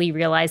to fully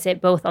realize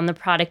it both on the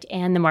product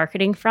and the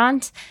marketing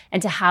front,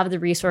 and to have the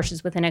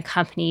resources within a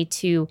company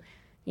to,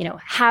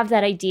 have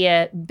that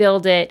idea,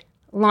 build it,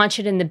 launch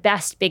it in the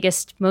best,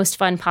 biggest, most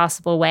fun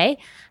possible way.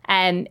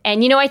 And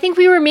I think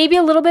we were maybe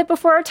a little bit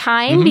before our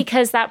time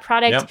because that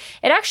product,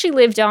 it actually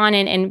lived on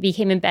and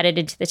became embedded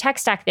into the tech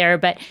stack there.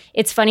 But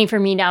it's funny for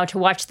me now to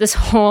watch this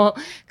whole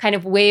kind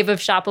of wave of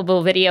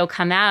shoppable video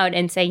come out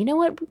and say, you know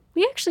what,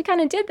 we actually kind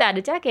of did that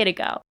a decade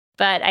ago.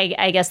 But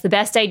I guess the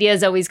best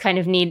ideas always kind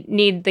of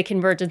need the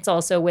convergence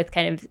also with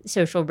kind of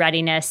social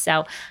readiness.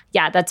 So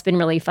yeah, that's been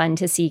really fun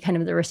to see kind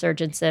of the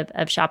resurgence of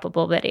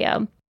shoppable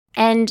video.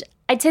 And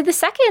I'd say the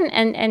second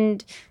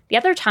and the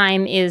other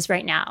time is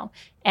right now.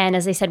 And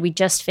as I said, we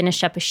just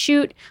finished up a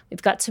shoot.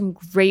 We've got some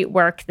great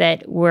work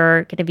that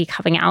we're going to be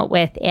coming out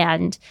with.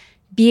 And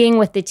being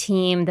with the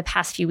team the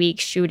past few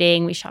weeks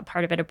shooting, we shot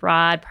part of it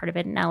abroad, part of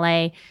it in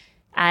LA.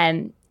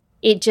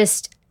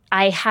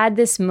 I had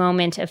this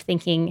moment of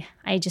thinking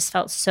I just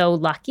felt so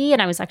lucky.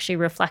 And I was actually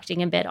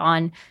reflecting a bit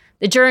on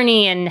the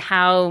journey and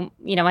how,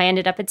 I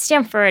ended up at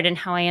Stanford and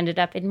how I ended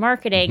up in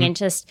marketing.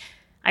 And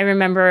I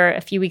remember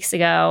a few weeks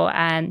ago,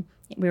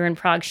 we were in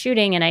Prague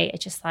shooting, and I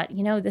just thought,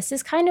 this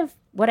is kind of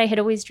what I had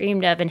always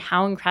dreamed of, and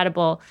how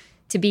incredible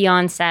to be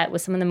on set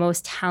with some of the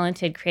most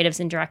talented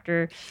creatives and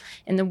director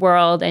in the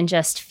world and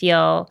just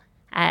feel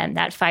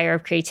that fire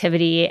of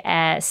creativity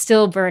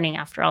still burning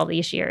after all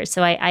these years.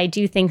 So I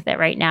do think that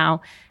right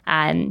now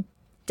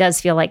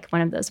does feel like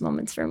one of those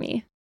moments for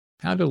me.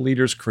 How do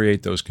leaders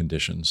create those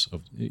conditions?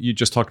 You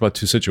just talked about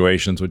two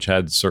situations which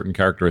had certain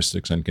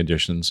characteristics and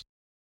conditions.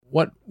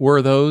 What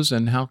were those,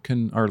 and how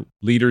can our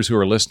leaders who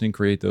are listening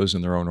create those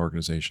in their own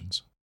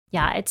organizations?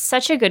 Yeah, it's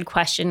such a good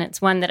question. It's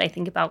one that I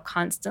think about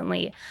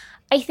constantly.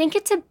 I think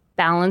it's a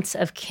balance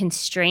of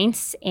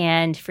constraints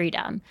and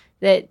freedom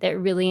that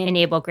really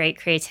enable great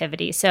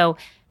creativity. So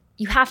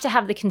you have to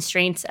have the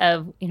constraints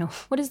of,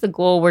 what is the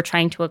goal we're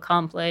trying to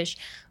accomplish?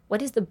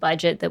 What is the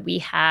budget that we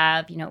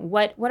have?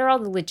 What are all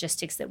the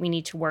logistics that we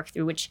need to work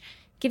through, which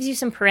gives you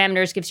some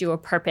parameters, gives you a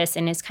purpose,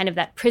 and is kind of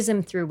that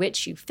prism through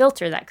which you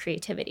filter that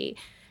creativity.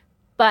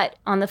 But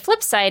on the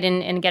flip side,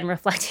 and again,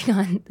 reflecting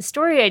on the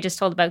story I just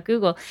told about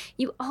Google,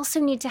 you also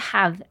need to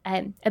have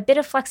a bit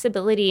of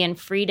flexibility and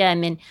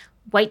freedom and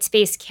white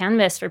space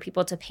canvas for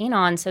people to paint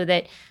on, so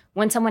that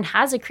when someone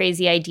has a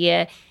crazy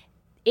idea,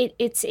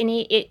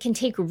 it can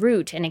take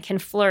root and it can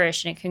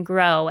flourish and it can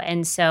grow.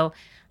 And so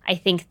I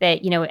think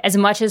that, as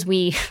much as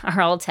we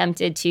are all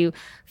tempted to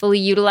fully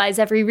utilize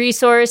every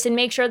resource and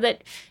make sure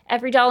that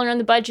every dollar on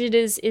the budget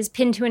is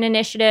pinned to an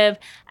initiative,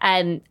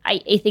 I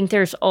think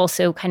there's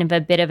also kind of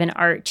a bit of an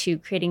art to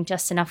creating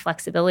just enough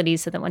flexibility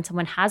so that when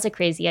someone has a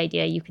crazy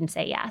idea, you can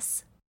say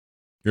yes.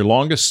 Your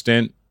longest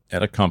stint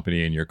at a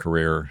company in your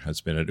career has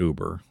been at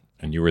Uber,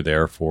 and you were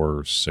there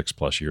for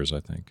 6+ years,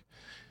 I think.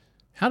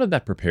 How did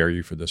that prepare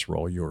you for this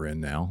role you're in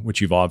now,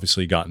 which you've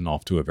obviously gotten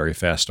off to a very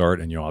fast start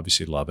and you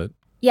obviously love it?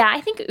 Yeah,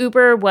 I think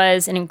Uber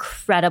was an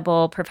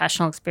incredible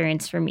professional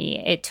experience for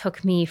me. It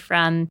took me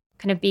from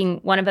kind of being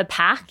one of a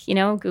pack.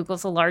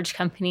 Google's a large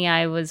company.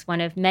 I was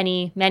one of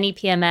many, many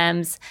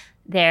PMMs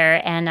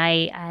there. And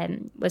I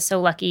was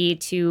so lucky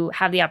to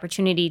have the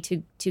opportunity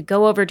to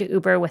go over to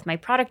Uber with my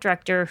product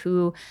director,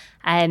 who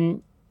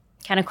kind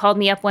of called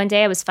me up one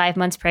day. I was 5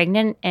 months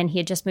pregnant, and he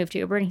had just moved to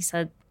Uber. And he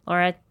said,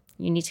 "Laura,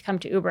 you need to come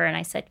to Uber." And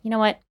I said, "You know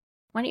what?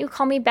 Why don't you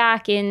call me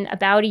back in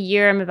about a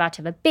year? I'm about to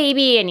have a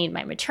baby. I need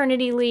my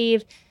maternity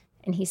leave."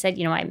 And he said,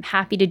 "I'm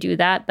happy to do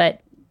that,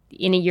 but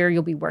in a year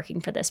you'll be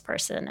working for this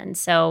person." And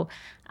so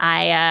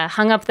I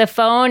hung up the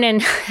phone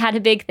and had a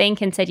big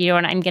think and said, "You know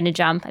what? I'm going to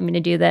jump. I'm going to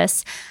do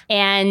this."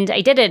 And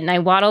I did it. And I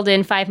waddled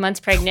in 5 months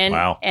pregnant.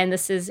 Wow. And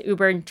this is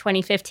Uber in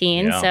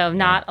 2015. Yeah, so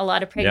not a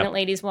lot of pregnant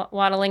ladies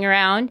waddling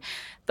around.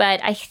 But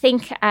I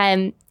think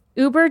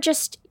Uber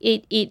just,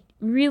 it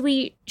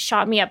really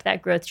shot me up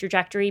that growth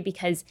trajectory,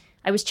 because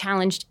I was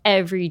challenged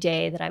every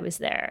day that I was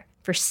there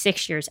for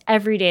 6 years.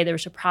 Every day there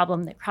was a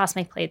problem that crossed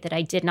my plate that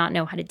I did not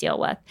know how to deal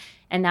with.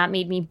 And that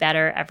made me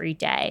better every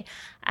day.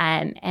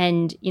 And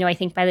I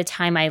think by the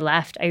time I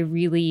left, I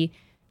really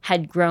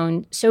had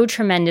grown so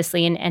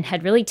tremendously and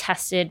had really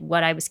tested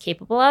what I was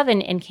capable of,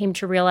 and came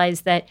to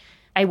realize that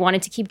I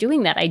wanted to keep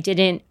doing that. I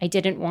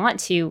didn't want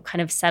to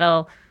kind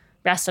of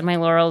rest on my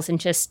laurels and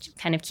just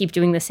kind of keep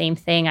doing the same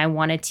thing. I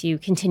wanted to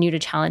continue to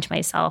challenge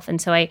myself. And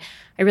so I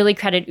really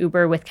credit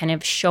Uber with kind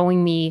of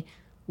showing me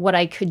what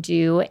I could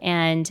do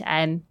and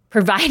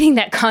providing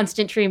that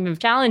constant stream of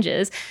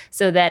challenges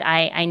so that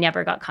I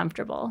never got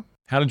comfortable.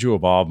 How did you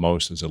evolve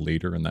most as a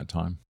leader in that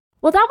time?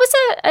 Well, that was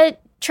a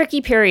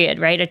tricky period,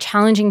 right? A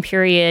challenging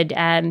period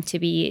to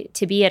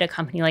be at a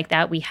company like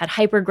that. We had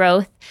hyper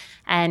growth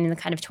in the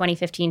kind of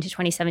 2015 to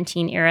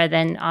 2017 era.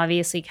 Then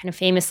obviously kind of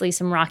famously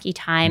some rocky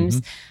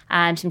times,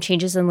 some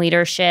changes in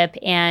leadership.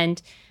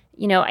 And,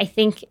 I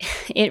think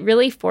it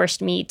really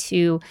forced me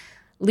to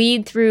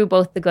lead through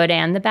both the good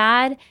and the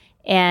bad.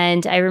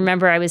 And I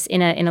remember I was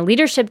in a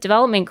leadership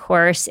development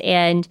course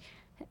and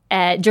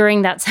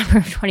during that summer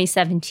of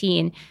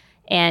 2017.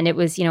 And it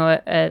was,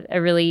 a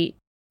really,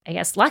 I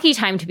guess, lucky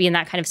time to be in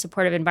that kind of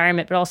supportive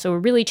environment, but also a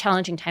really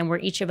challenging time where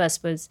each of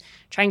us was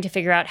trying to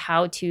figure out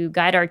how to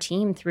guide our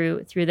team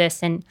through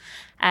this. And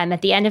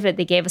at the end of it,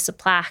 they gave us a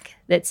plaque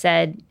that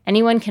said,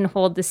 "Anyone can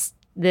hold this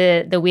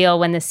the wheel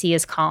when the sea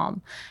is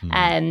calm.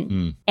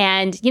 And,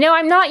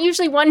 I'm not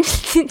usually one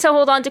to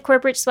hold on to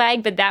corporate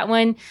swag, but that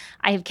one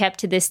I have kept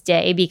to this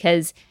day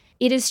because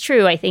it is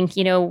true. I think,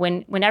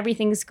 when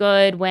everything's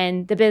good,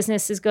 when the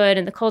business is good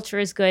and the culture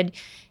is good,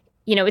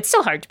 it's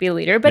still hard to be a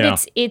leader,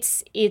 but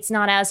it's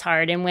not as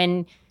hard. And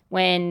when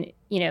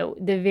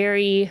the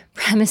very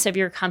premise of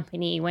your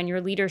company, when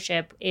your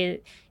leadership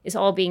is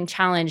all being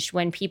challenged,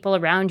 when people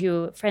around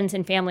you, friends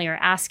and family, are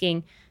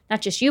asking,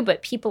 not just you,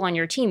 but people on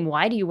your team,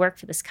 why do you work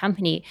for this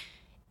company?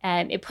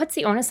 It puts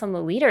the onus on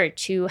the leader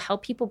to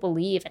help people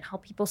believe and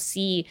help people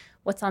see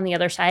what's on the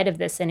other side of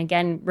this. And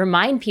again,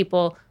 remind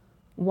people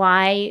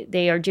why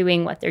they are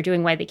doing what they're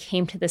doing, why they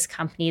came to this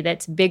company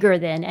that's bigger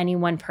than any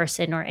one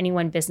person or any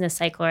one business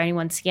cycle or any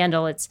one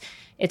scandal. It's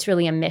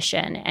really a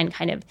mission, and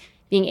kind of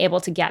being able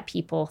to get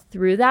people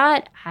through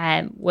that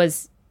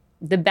was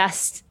the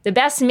best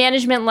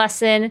management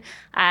lesson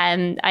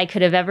I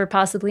could have ever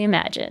possibly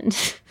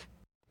imagined.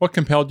 What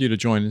compelled you to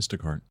join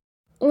Instacart?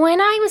 When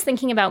I was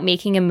thinking about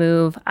making a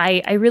move,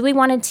 I really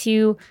wanted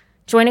to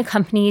join a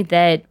company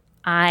that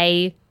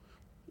I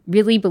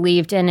really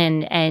believed in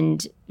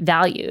and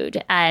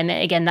valued. And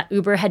again,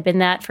 Uber had been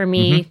that for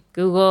me.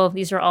 Google,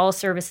 these are all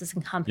services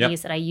and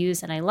companies that I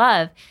use and I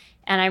love.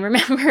 And I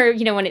remember,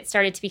 when it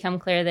started to become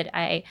clear that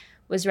I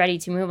was ready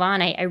to move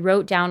on, I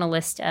wrote down a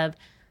list of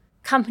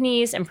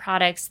companies and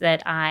products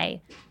that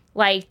I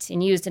liked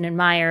and used and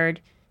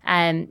admired.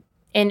 And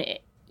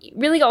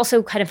really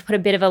also kind of put a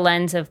bit of a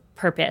lens of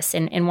purpose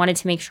and wanted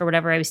to make sure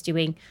whatever I was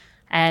doing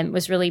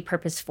was really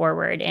purpose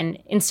forward. And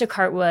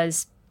Instacart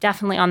was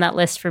definitely on that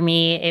list for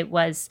me. It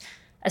was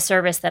a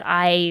service that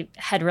I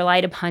had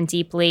relied upon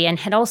deeply and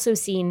had also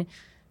seen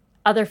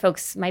other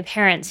folks, my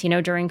parents,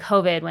 during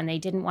COVID, when they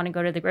didn't want to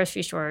go to the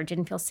grocery store or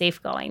didn't feel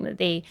safe going, that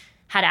they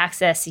had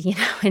access,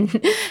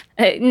 and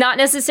not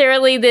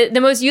necessarily the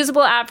most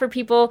usable app for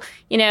people,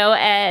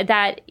 at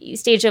that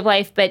stage of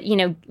life, but,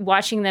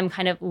 watching them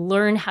kind of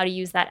learn how to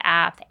use that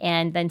app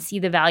and then see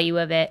the value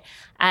of it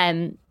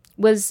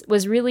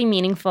was really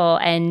meaningful.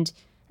 And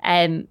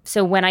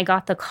so when I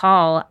got the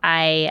call,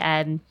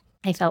 I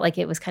felt like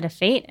it was kind of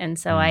fate. And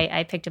so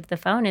I picked up the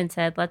phone and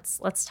said,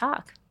 let's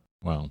talk.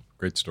 Wow.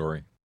 Great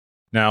story.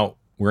 Now,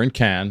 we're in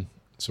Cannes,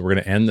 so we're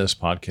going to end this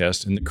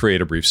podcast in the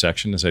creative brief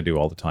section, as I do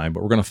all the time,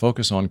 but we're going to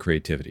focus on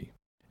creativity.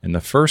 And the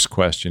first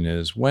question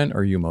is, when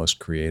are you most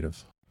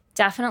creative?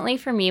 Definitely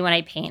for me when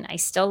I paint. I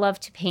still love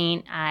to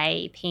paint.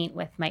 I paint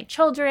with my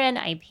children.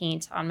 I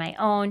paint on my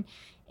own.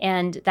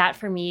 And that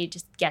for me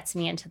just gets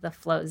me into the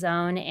flow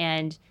zone.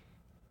 And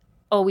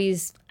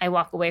always I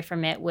walk away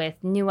from it with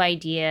new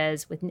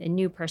ideas, with a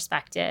new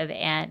perspective,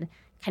 and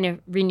kind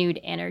of renewed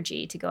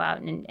energy to go out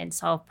and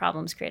solve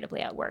problems creatively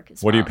at work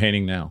as well. What are you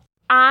painting now?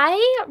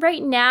 I,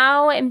 right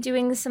now, am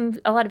doing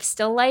a lot of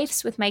still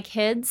lifes with my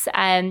kids.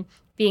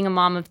 Being a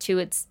mom of two,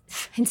 I'd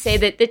say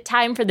that the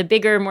time for the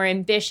bigger, more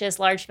ambitious,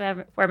 large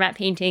format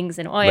paintings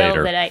and oil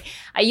Later. that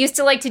I used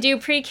to like to do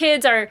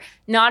pre-kids are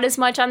not as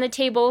much on the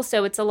table.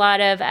 So it's a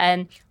lot of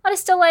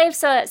still lifes.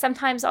 So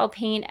sometimes I'll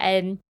paint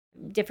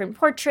different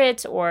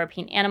portraits or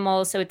paint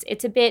animals. So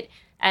it's a bit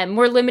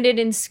more limited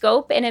in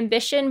scope and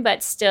ambition,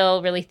 but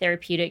still really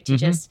therapeutic to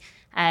just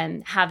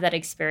have that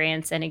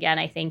experience. And again,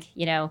 I think,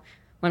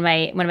 when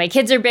my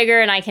kids are bigger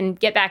and I can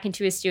get back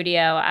into a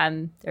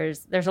studio,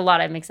 there's a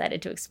lot I'm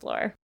excited to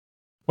explore.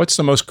 What's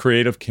the most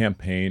creative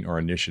campaign or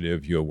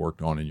initiative you have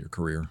worked on in your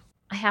career?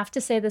 I have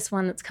to say this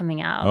one that's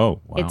coming out.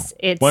 Oh, wow.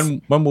 It's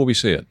when will we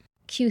see it?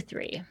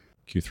 Q3.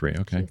 Q3,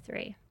 okay.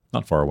 Q3.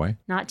 Not far away.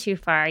 Not too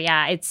far.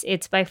 Yeah,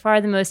 it's by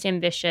far the most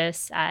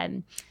ambitious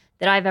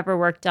that I've ever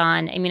worked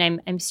on. I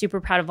mean, I'm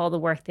super proud of all the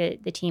work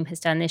that the team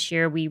has done this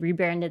year. We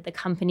rebranded the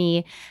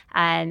company,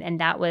 and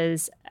that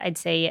was, I'd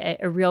say,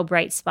 a real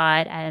bright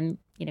spot.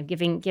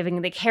 Giving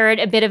the carrot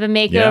a bit of a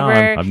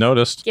makeover. Yeah, I've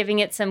noticed. Giving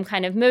it some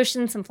kind of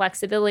motion, some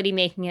flexibility,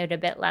 making it a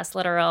bit less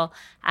literal.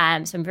 So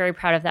I'm very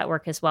proud of that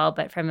work as well.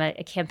 But from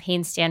a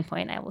campaign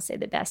standpoint, I will say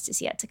the best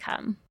is yet to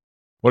come.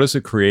 What is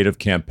a creative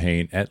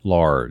campaign at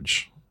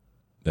large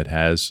that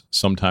has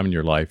sometime in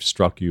your life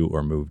struck you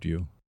or moved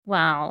you?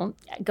 Well,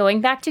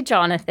 going back to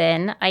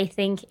Jonathan, I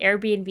think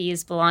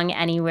Airbnb's Belong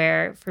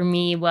Anywhere for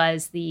me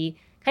was the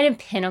kind of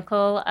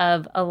pinnacle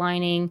of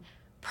aligning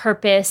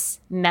purpose,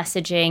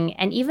 messaging,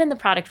 and even the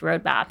product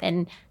roadmap.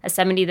 And as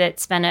somebody that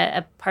spent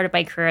a part of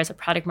my career as a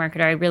product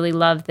marketer, I really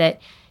love that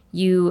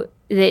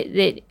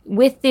that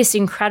with this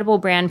incredible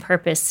brand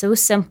purpose, so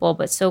simple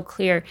but so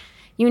clear,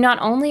 you not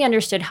only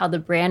understood how the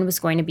brand was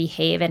going to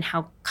behave and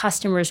how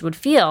customers would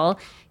feel,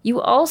 you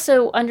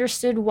also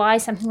understood why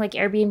something like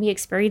Airbnb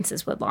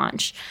Experiences would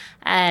launch.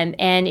 And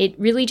it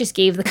really just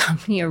gave the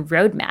company a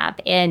roadmap.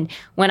 And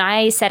when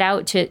I set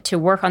out to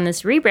work on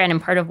this rebrand,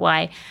 and part of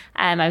why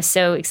I was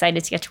so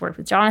excited to get to work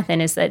with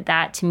Jonathan is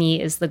that to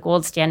me is the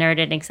gold standard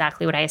and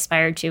exactly what I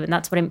aspired to. And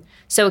that's what I'm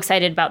so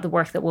excited about the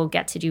work that we'll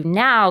get to do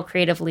now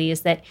creatively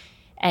is that,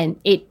 and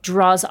it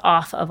draws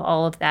off of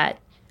all of that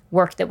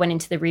work that went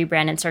into the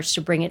rebrand and starts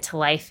to bring it to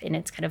life in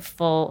its kind of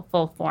full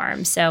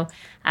form. So,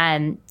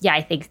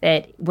 I think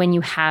that when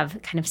you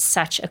have kind of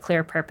such a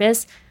clear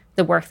purpose,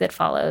 the work that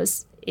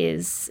follows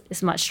is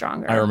much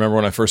stronger. I remember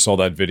when I first saw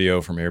that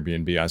video from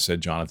Airbnb, I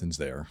said, Jonathan's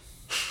there.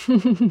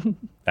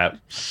 That,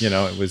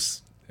 it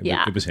was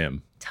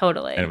him.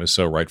 Totally. And it was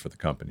so right for the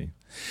company.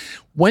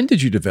 When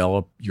did you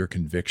develop your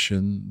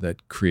conviction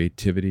that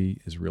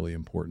creativity is really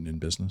important in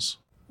business?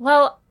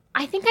 Well,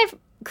 I think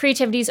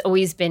creativity's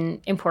always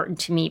been important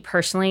to me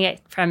personally.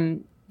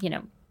 From,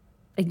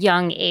 a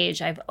young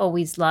age, I've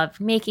always loved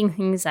making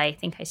things. I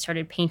think I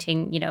started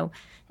painting,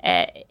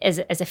 as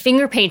a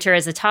finger painter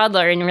as a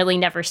toddler, and really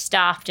never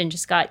stopped, and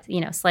just got,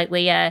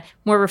 slightly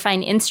more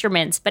refined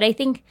instruments. But I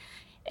think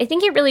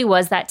it really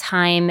was that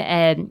time,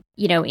 in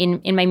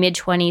my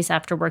mid-20s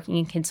after working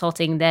in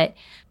consulting, that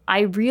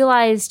I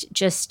realized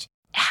just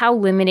how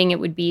limiting it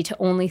would be to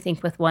only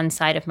think with one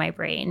side of my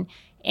brain.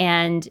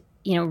 And,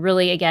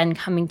 really, again,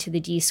 coming to the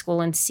D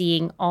School and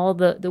seeing all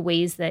the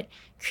ways that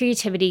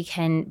creativity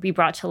can be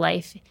brought to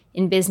life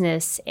in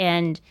business,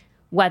 and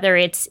whether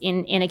it's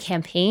in a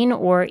campaign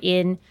or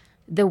in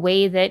the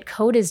way that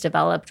code is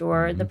developed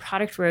or the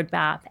product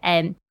roadmap.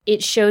 And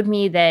it showed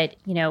me that,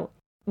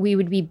 we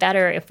would be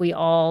better if we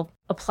all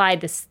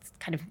applied this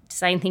kind of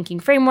design thinking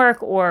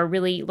framework, or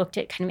really looked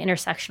at kind of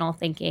intersectional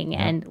thinking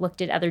and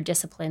looked at other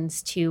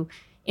disciplines to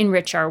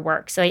enrich our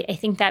work. So I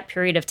think that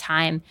period of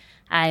time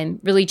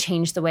really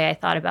changed the way I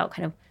thought about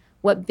kind of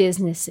what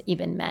business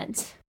even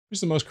meant.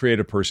 Who's the most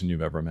creative person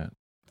you've ever met?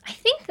 I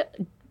think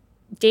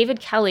David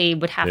Kelly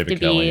would have to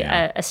be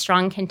a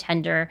strong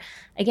contender.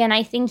 Again,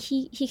 I think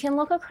he can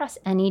look across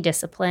any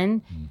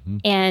discipline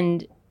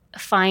and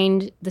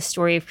find the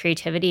story of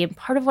creativity. And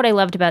part of what I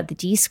loved about the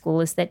D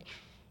School is that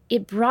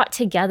it brought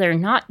together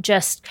not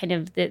just kind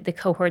of the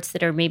cohorts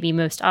that are maybe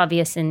most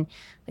obvious in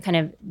the kind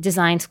of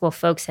design school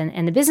folks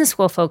and the business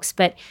school folks,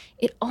 but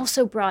it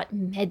also brought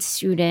med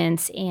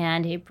students,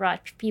 and it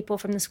brought people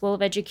from the School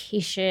of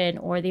Education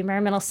or the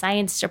Environmental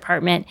Science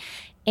Department.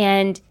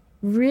 And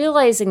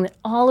realizing that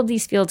all of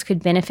these fields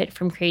could benefit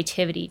from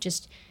creativity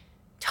just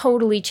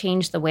totally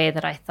changed the way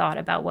that I thought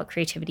about what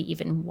creativity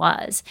even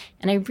was.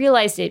 And I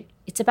realized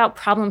it's about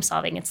problem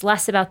solving. It's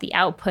less about the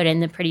output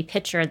and the pretty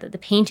picture, that the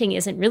painting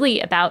isn't really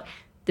about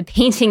the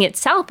painting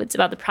itself. It's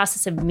about the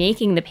process of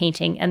making the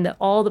painting and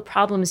all the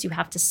problems you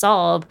have to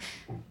solve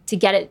to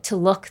get it to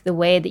look the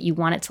way that you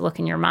want it to look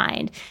in your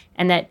mind.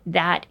 And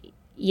that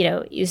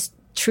is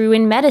true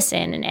in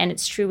medicine, and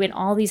it's true in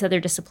all these other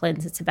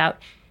disciplines. It's about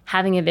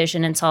having a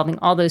vision and solving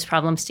all those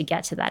problems to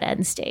get to that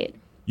end state.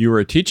 You were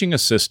a teaching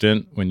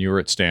assistant when you were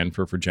at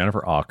Stanford for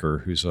Jennifer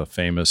Aaker, who's a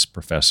famous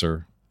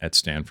professor at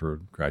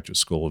Stanford Graduate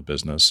School of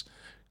Business.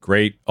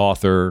 Great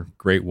author,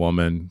 great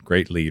woman,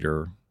 great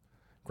leader,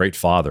 great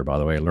father, by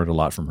the way. I learned a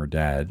lot from her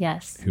dad,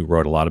 yes, who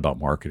wrote a lot about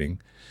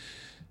marketing.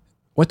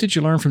 What did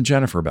you learn from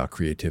Jennifer about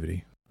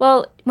creativity?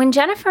 Well, when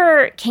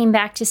Jennifer came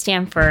back to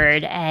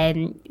Stanford,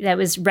 and that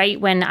was right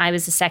when I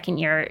was a second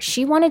year,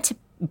 she wanted to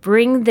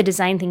bring the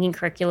design thinking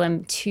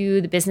curriculum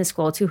to the business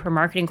school, to her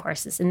marketing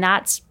courses. And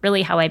that's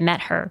really how I met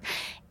her.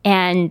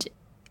 And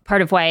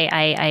part of why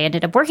I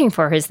ended up working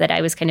for her is that I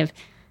was kind of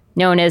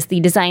known as the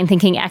design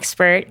thinking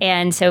expert.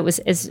 And so it was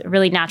a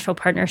really natural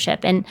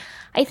partnership. And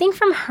I think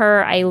from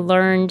her, I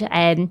learned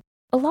a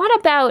lot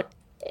about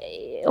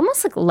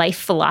almost like life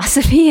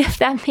philosophy, if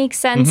that makes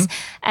sense.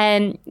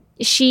 And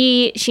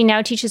she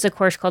now teaches a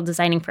course called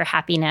Designing for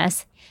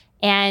Happiness.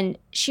 And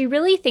she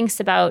really thinks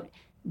about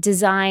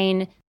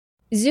design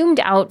zoomed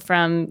out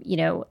from,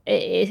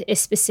 a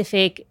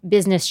specific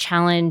business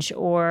challenge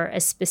or a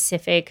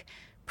specific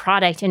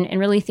product, and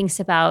really thinks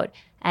about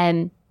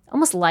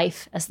almost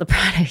life as the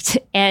product.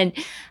 And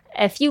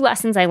a few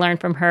lessons I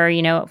learned from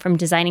her, from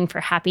Designing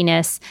for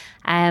Happiness,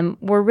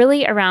 were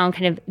really around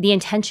kind of the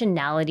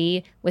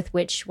intentionality with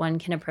which one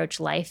can approach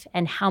life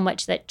and how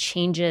much that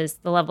changes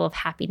the level of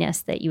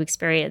happiness that you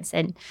experience.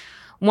 And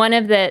one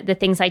of the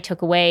things I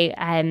took away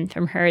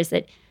from her is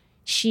that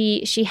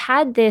she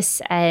had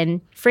this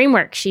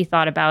framework she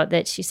thought about,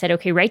 that she said,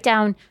 okay, write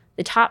down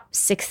the top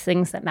 6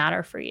 things that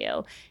matter for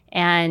you.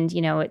 And,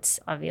 it's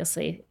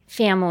obviously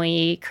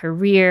family,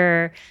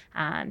 career,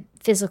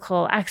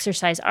 physical,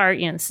 exercise, art.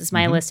 This is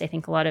my list. I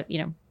think a lot of,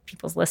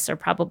 people's lists are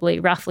probably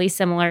roughly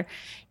similar.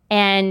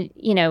 And,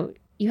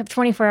 you have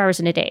 24 hours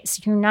in a day.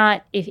 So you're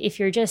not, if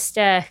you're just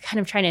kind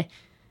of trying to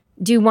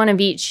do one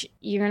of each,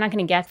 you're not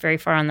going to get very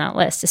far on that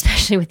list,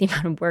 especially with the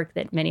amount of work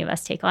that many of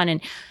us take on.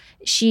 And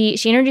she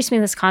introduced me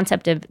to this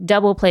concept of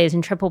double plays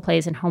and triple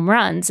plays and home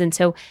runs. And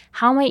so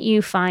how might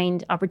you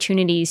find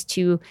opportunities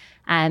to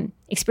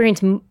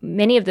experience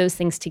many of those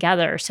things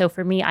together? So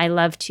for me, I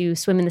love to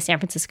swim in the San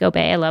Francisco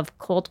Bay. I love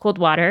cold, cold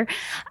water.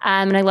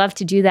 And I love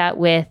to do that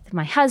with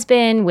my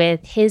husband,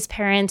 with his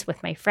parents,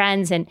 with my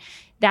friends. And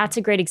that's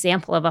a great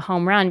example of a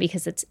home run,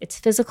 because it's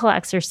physical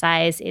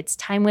exercise, it's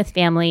time with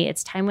family,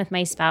 it's time with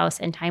my spouse,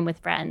 and time with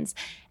friends.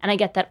 And I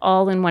get that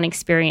all in one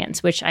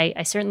experience, which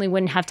I certainly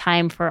wouldn't have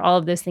time for all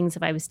of those things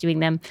if I was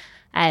doing them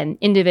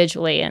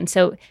individually. And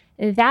so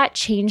that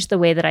changed the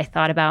way that I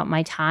thought about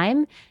my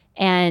time.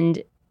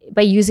 And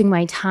by using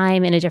my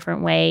time in a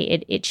different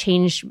way, it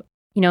changed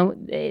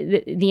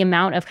the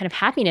amount of kind of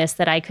happiness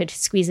that I could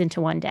squeeze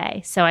into one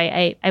day. So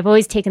I've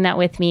always taken that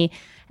with me.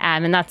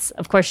 And that's,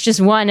 of course,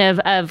 just one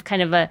of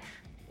kind of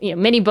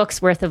many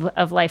books worth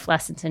of life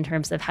lessons in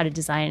terms of how to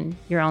design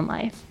your own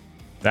life.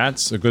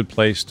 That's a good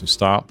place to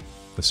stop.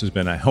 This has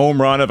been a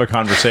home run of a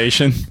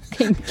conversation.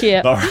 Thank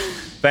you. Laura,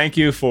 thank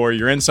you for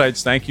your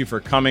insights. Thank you for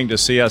coming to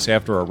see us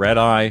after a red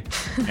eye.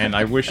 And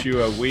I wish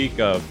you a week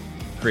of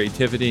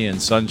creativity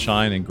and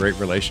sunshine and great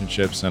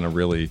relationships and a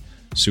really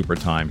super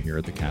time here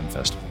at the Cannes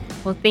Festival.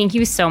 Well, thank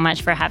you so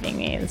much for having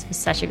me. This was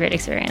such a great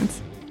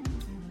experience.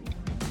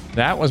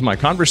 That was my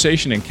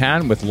conversation in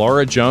Cannes with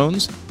Laura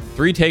Jones.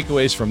 3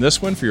 takeaways from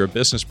this one for your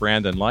business,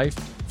 brand, and life.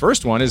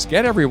 First one is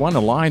get everyone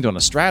aligned on a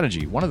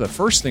strategy. One of the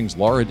first things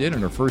Laura did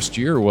in her first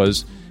year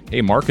was,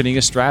 marketing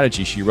a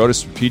strategy. She wrote a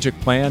strategic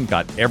plan,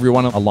 got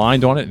everyone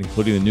aligned on it,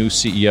 including the new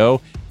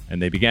CEO,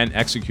 and they began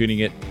executing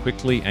it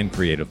quickly and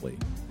creatively.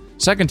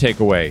 Second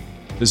takeaway,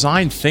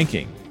 design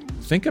thinking.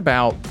 Think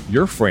about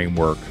your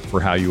framework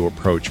for how you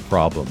approach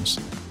problems.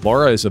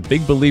 Laura is a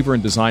big believer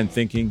in design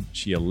thinking.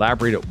 She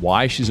elaborated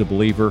why she's a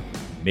believer.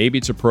 Maybe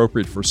it's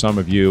appropriate for some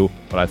of you,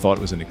 but I thought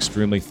it was an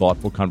extremely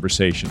thoughtful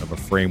conversation of a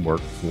framework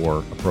for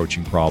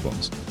approaching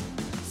problems.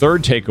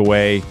 Third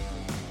takeaway,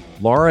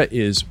 Laura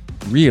is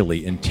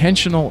really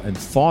intentional and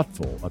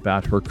thoughtful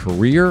about her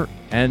career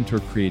and her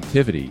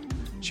creativity.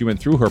 She went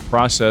through her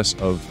process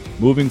of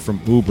moving from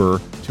Uber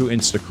to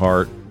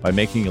Instacart by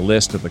making a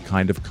list of the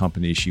kind of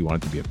companies she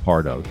wanted to be a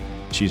part of.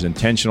 She's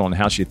intentional in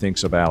how she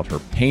thinks about her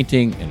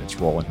painting and its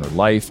role in her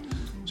life.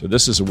 So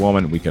this is a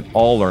woman we can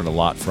all learn a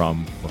lot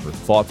from for her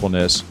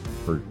thoughtfulness,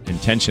 her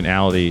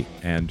intentionality,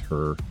 and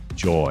her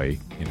joy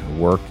in her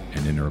work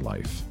and in her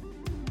life.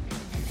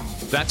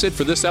 That's it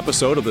for this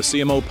episode of the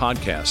CMO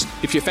Podcast.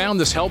 If you found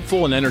this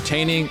helpful and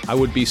entertaining, I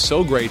would be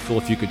so grateful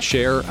if you could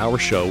share our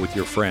show with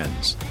your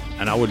friends.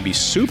 And I would be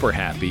super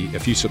happy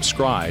if you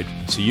subscribed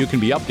so you can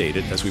be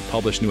updated as we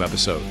publish new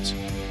episodes.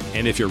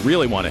 And if you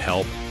really want to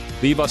help,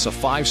 leave us a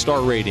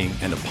 5-star rating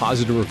and a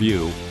positive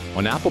review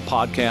on Apple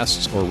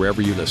Podcasts or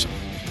wherever you listen.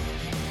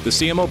 The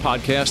CMO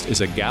Podcast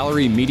is a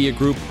Gallery Media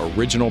Group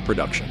original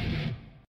production.